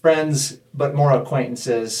friends, but more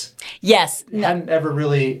acquaintances. Yes. Hadn't ever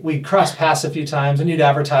really, we crossed paths a few times and you'd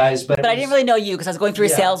advertise, but I didn't really know you because I was going through a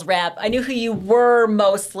sales rep. I knew who you were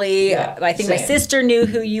mostly. Yeah, I think my sister knew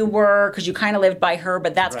who you were because you kind of lived by her,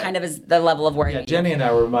 but that's kind of is the level of where you. Jenny and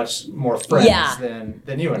I were much more friends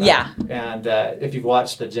than you and I. Yeah. And if you've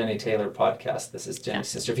watched the Jenny Taylor podcast, this is Jenny's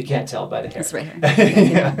sister, if you can't tell by the hair. That's right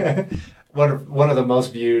here. One of the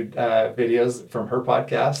most viewed videos from her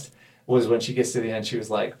podcast was when she gets to the end, she was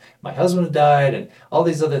like, my husband died and all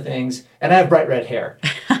these other things, and I have bright red hair.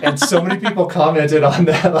 And so many people commented on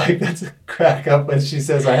that, like, that's a crack up when she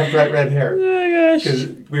says, I have bright red hair. Oh my gosh. Because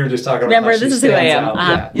we were just talking about remember, this is who I am.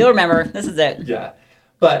 Yeah. You'll remember. This is it. Yeah.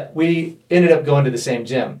 But we ended up going to the same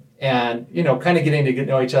gym and, kind of getting to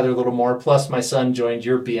know each other a little more. Plus, my son joined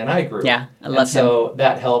your BNI group. Yeah, I love him. So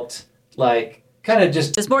that helped, like, kind of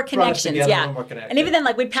just... There's more connections, more connections. And even then,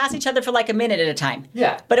 like, we'd pass each other for like a minute at a time.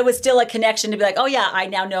 Yeah. But it was still a connection to be like, oh yeah, I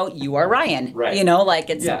now know you are Ryan. Right. Like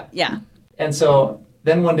it's... Yeah. And so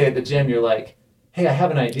then one day at the gym, you're like, hey, I have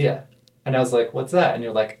an idea. And I was like, what's that? And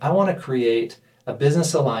you're like, I want to create a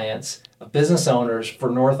business alliance of business owners for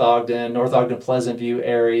North Ogden Pleasant View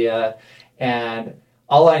area. And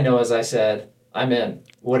all I know is I said, I'm in.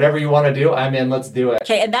 Whatever you want to do, I'm in. Let's do it.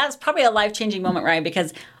 Okay. And that's probably a life-changing moment, Ryan,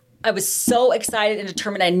 because I was so excited and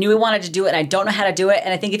determined. I knew I wanted to do it, and I don't know how to do it.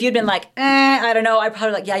 And I think if you'd been like, I don't know, I'd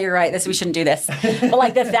probably like, yeah, you're right. We shouldn't do this. But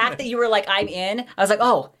like the fact that you were like, I'm in, I was like,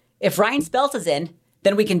 oh, if Ryan Spelts is in,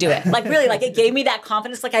 then we can do it. Like really, like it gave me that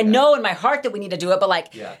confidence. Like I know in my heart that we need to do it, but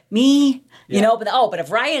like me, but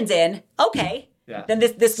if Ryan's in, okay. Yeah. Then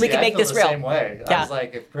this we can make this real. Same way. I was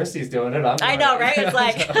like, if Kristy's doing it, I'm doing I know, right? It's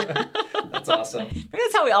like that's awesome.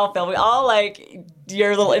 That's how we all feel. We all like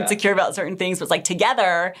you're a little insecure about certain things, but it's like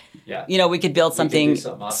together, we could build something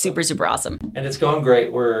awesome. Super, super awesome. And it's going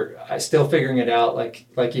great. We're still figuring it out. Like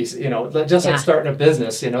you, just like starting a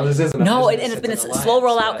business. This isn't. No, and it's been a slow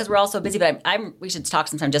rollout because we're all so busy. But we should talk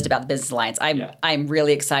sometime just about the business alliance. I'm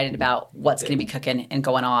really excited about what's going to be cooking and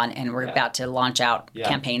going on, and we're about to launch out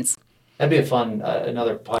campaigns. That'd be a fun,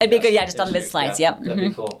 another podcast. It'd be good, just on the business lines, yep. That'd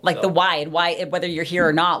be cool. Like the why, and why, whether you're here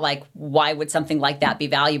or not, like why would something like that be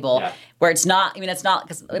valuable? Yeah. Where it's not, it's not,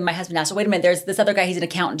 because my husband asked, so wait a minute, there's this other guy, he's an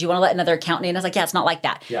accountant. Do you want to let another accountant in? I was like, it's not like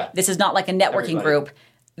that. Yeah. This is not like a networking group.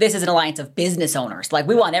 This is an alliance of business owners. Like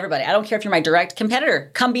we want everybody. I don't care if you're my direct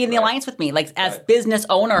competitor. Come be in the alliance with me. Like as business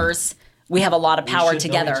owners, we have a lot of power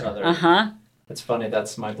together. It's funny,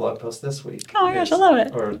 that's my blog post this week. Oh my gosh, I love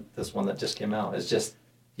it. Or this one that just came out. It's just,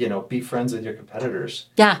 be friends with your competitors.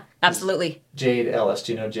 Yeah, absolutely. Jade Ellis,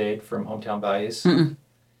 do you know Jade from Hometown Values? Mm-mm.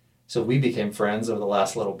 So we became friends over the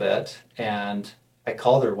last little bit, and I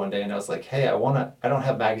called her one day and I was like, hey, I don't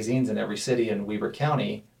have magazines in every city in Weber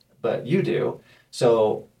County, but you do.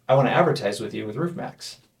 So I want to advertise with you with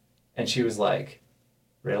RoofMax. And she was like,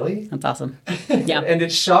 really? That's awesome. Yeah. And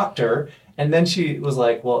it shocked her. And then she was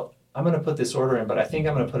like, well, I'm going to put this order in, but I think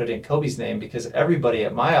I'm going to put it in Kobe's name because everybody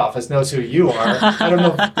at my office knows who you are. I don't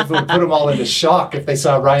know if it would put them all into shock if they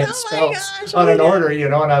saw Ryan Spelts on an order,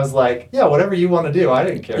 And I was like, yeah, whatever you want to do. I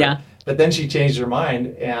didn't care. Yeah. But then she changed her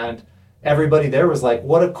mind, and everybody there was like,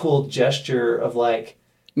 what a cool gesture of like,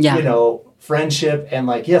 friendship and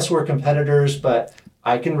like, yes, we're competitors, but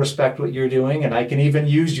I can respect what you're doing, and I can even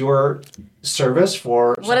use your service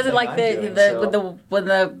for. What is it like when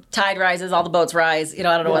the tide rises, all the boats rise? I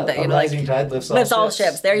don't know what that. A rising tide lifts all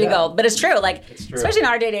ships. There you go. But it's true. Like it's true. especially in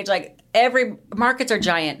our day and age, like every markets are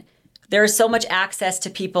giant. there's so much access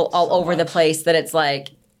to people all over the place that it's like,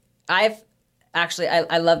 I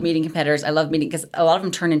love meeting competitors. I love meeting because a lot of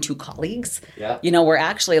them turn into colleagues. Yeah. We're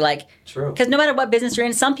actually like, true. Because no matter what business you're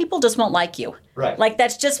in, some people just won't like you. Right. Like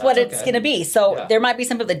that's just what it's going to be. So there might be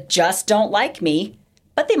some people that just don't like me,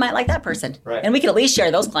 but they might like that person. Right. And we can at least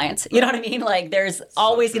share those clients. You know what I mean? Like there's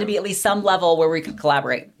always going to be at least some level where we can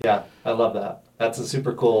collaborate. Yeah, I love that. That's a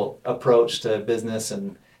super cool approach to business,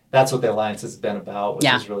 and that's what the Alliance has been about,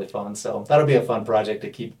 which is really fun. So that'll be a fun project to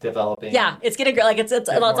keep developing. Yeah, it's getting like it's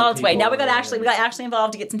on its way. Now we got Ashley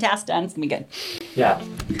involved to get some tasks done. It's gonna be good. Yeah,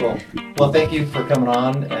 cool. Well, thank you for coming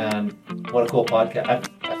on, and what a cool podcast.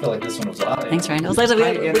 I feel like this one was awesome. Thanks,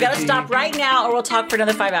 Ryan. We got to stop right now, or we'll talk for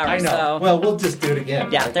another 5 hours. I know. So. Well, we'll just do it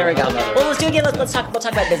again. Yeah, there we go. Well, let's do it again. Let's talk. We'll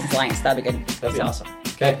talk about Business Alliance. That'd be good. That'd be awesome.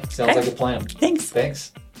 Okay, sounds like a plan.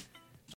 Thanks.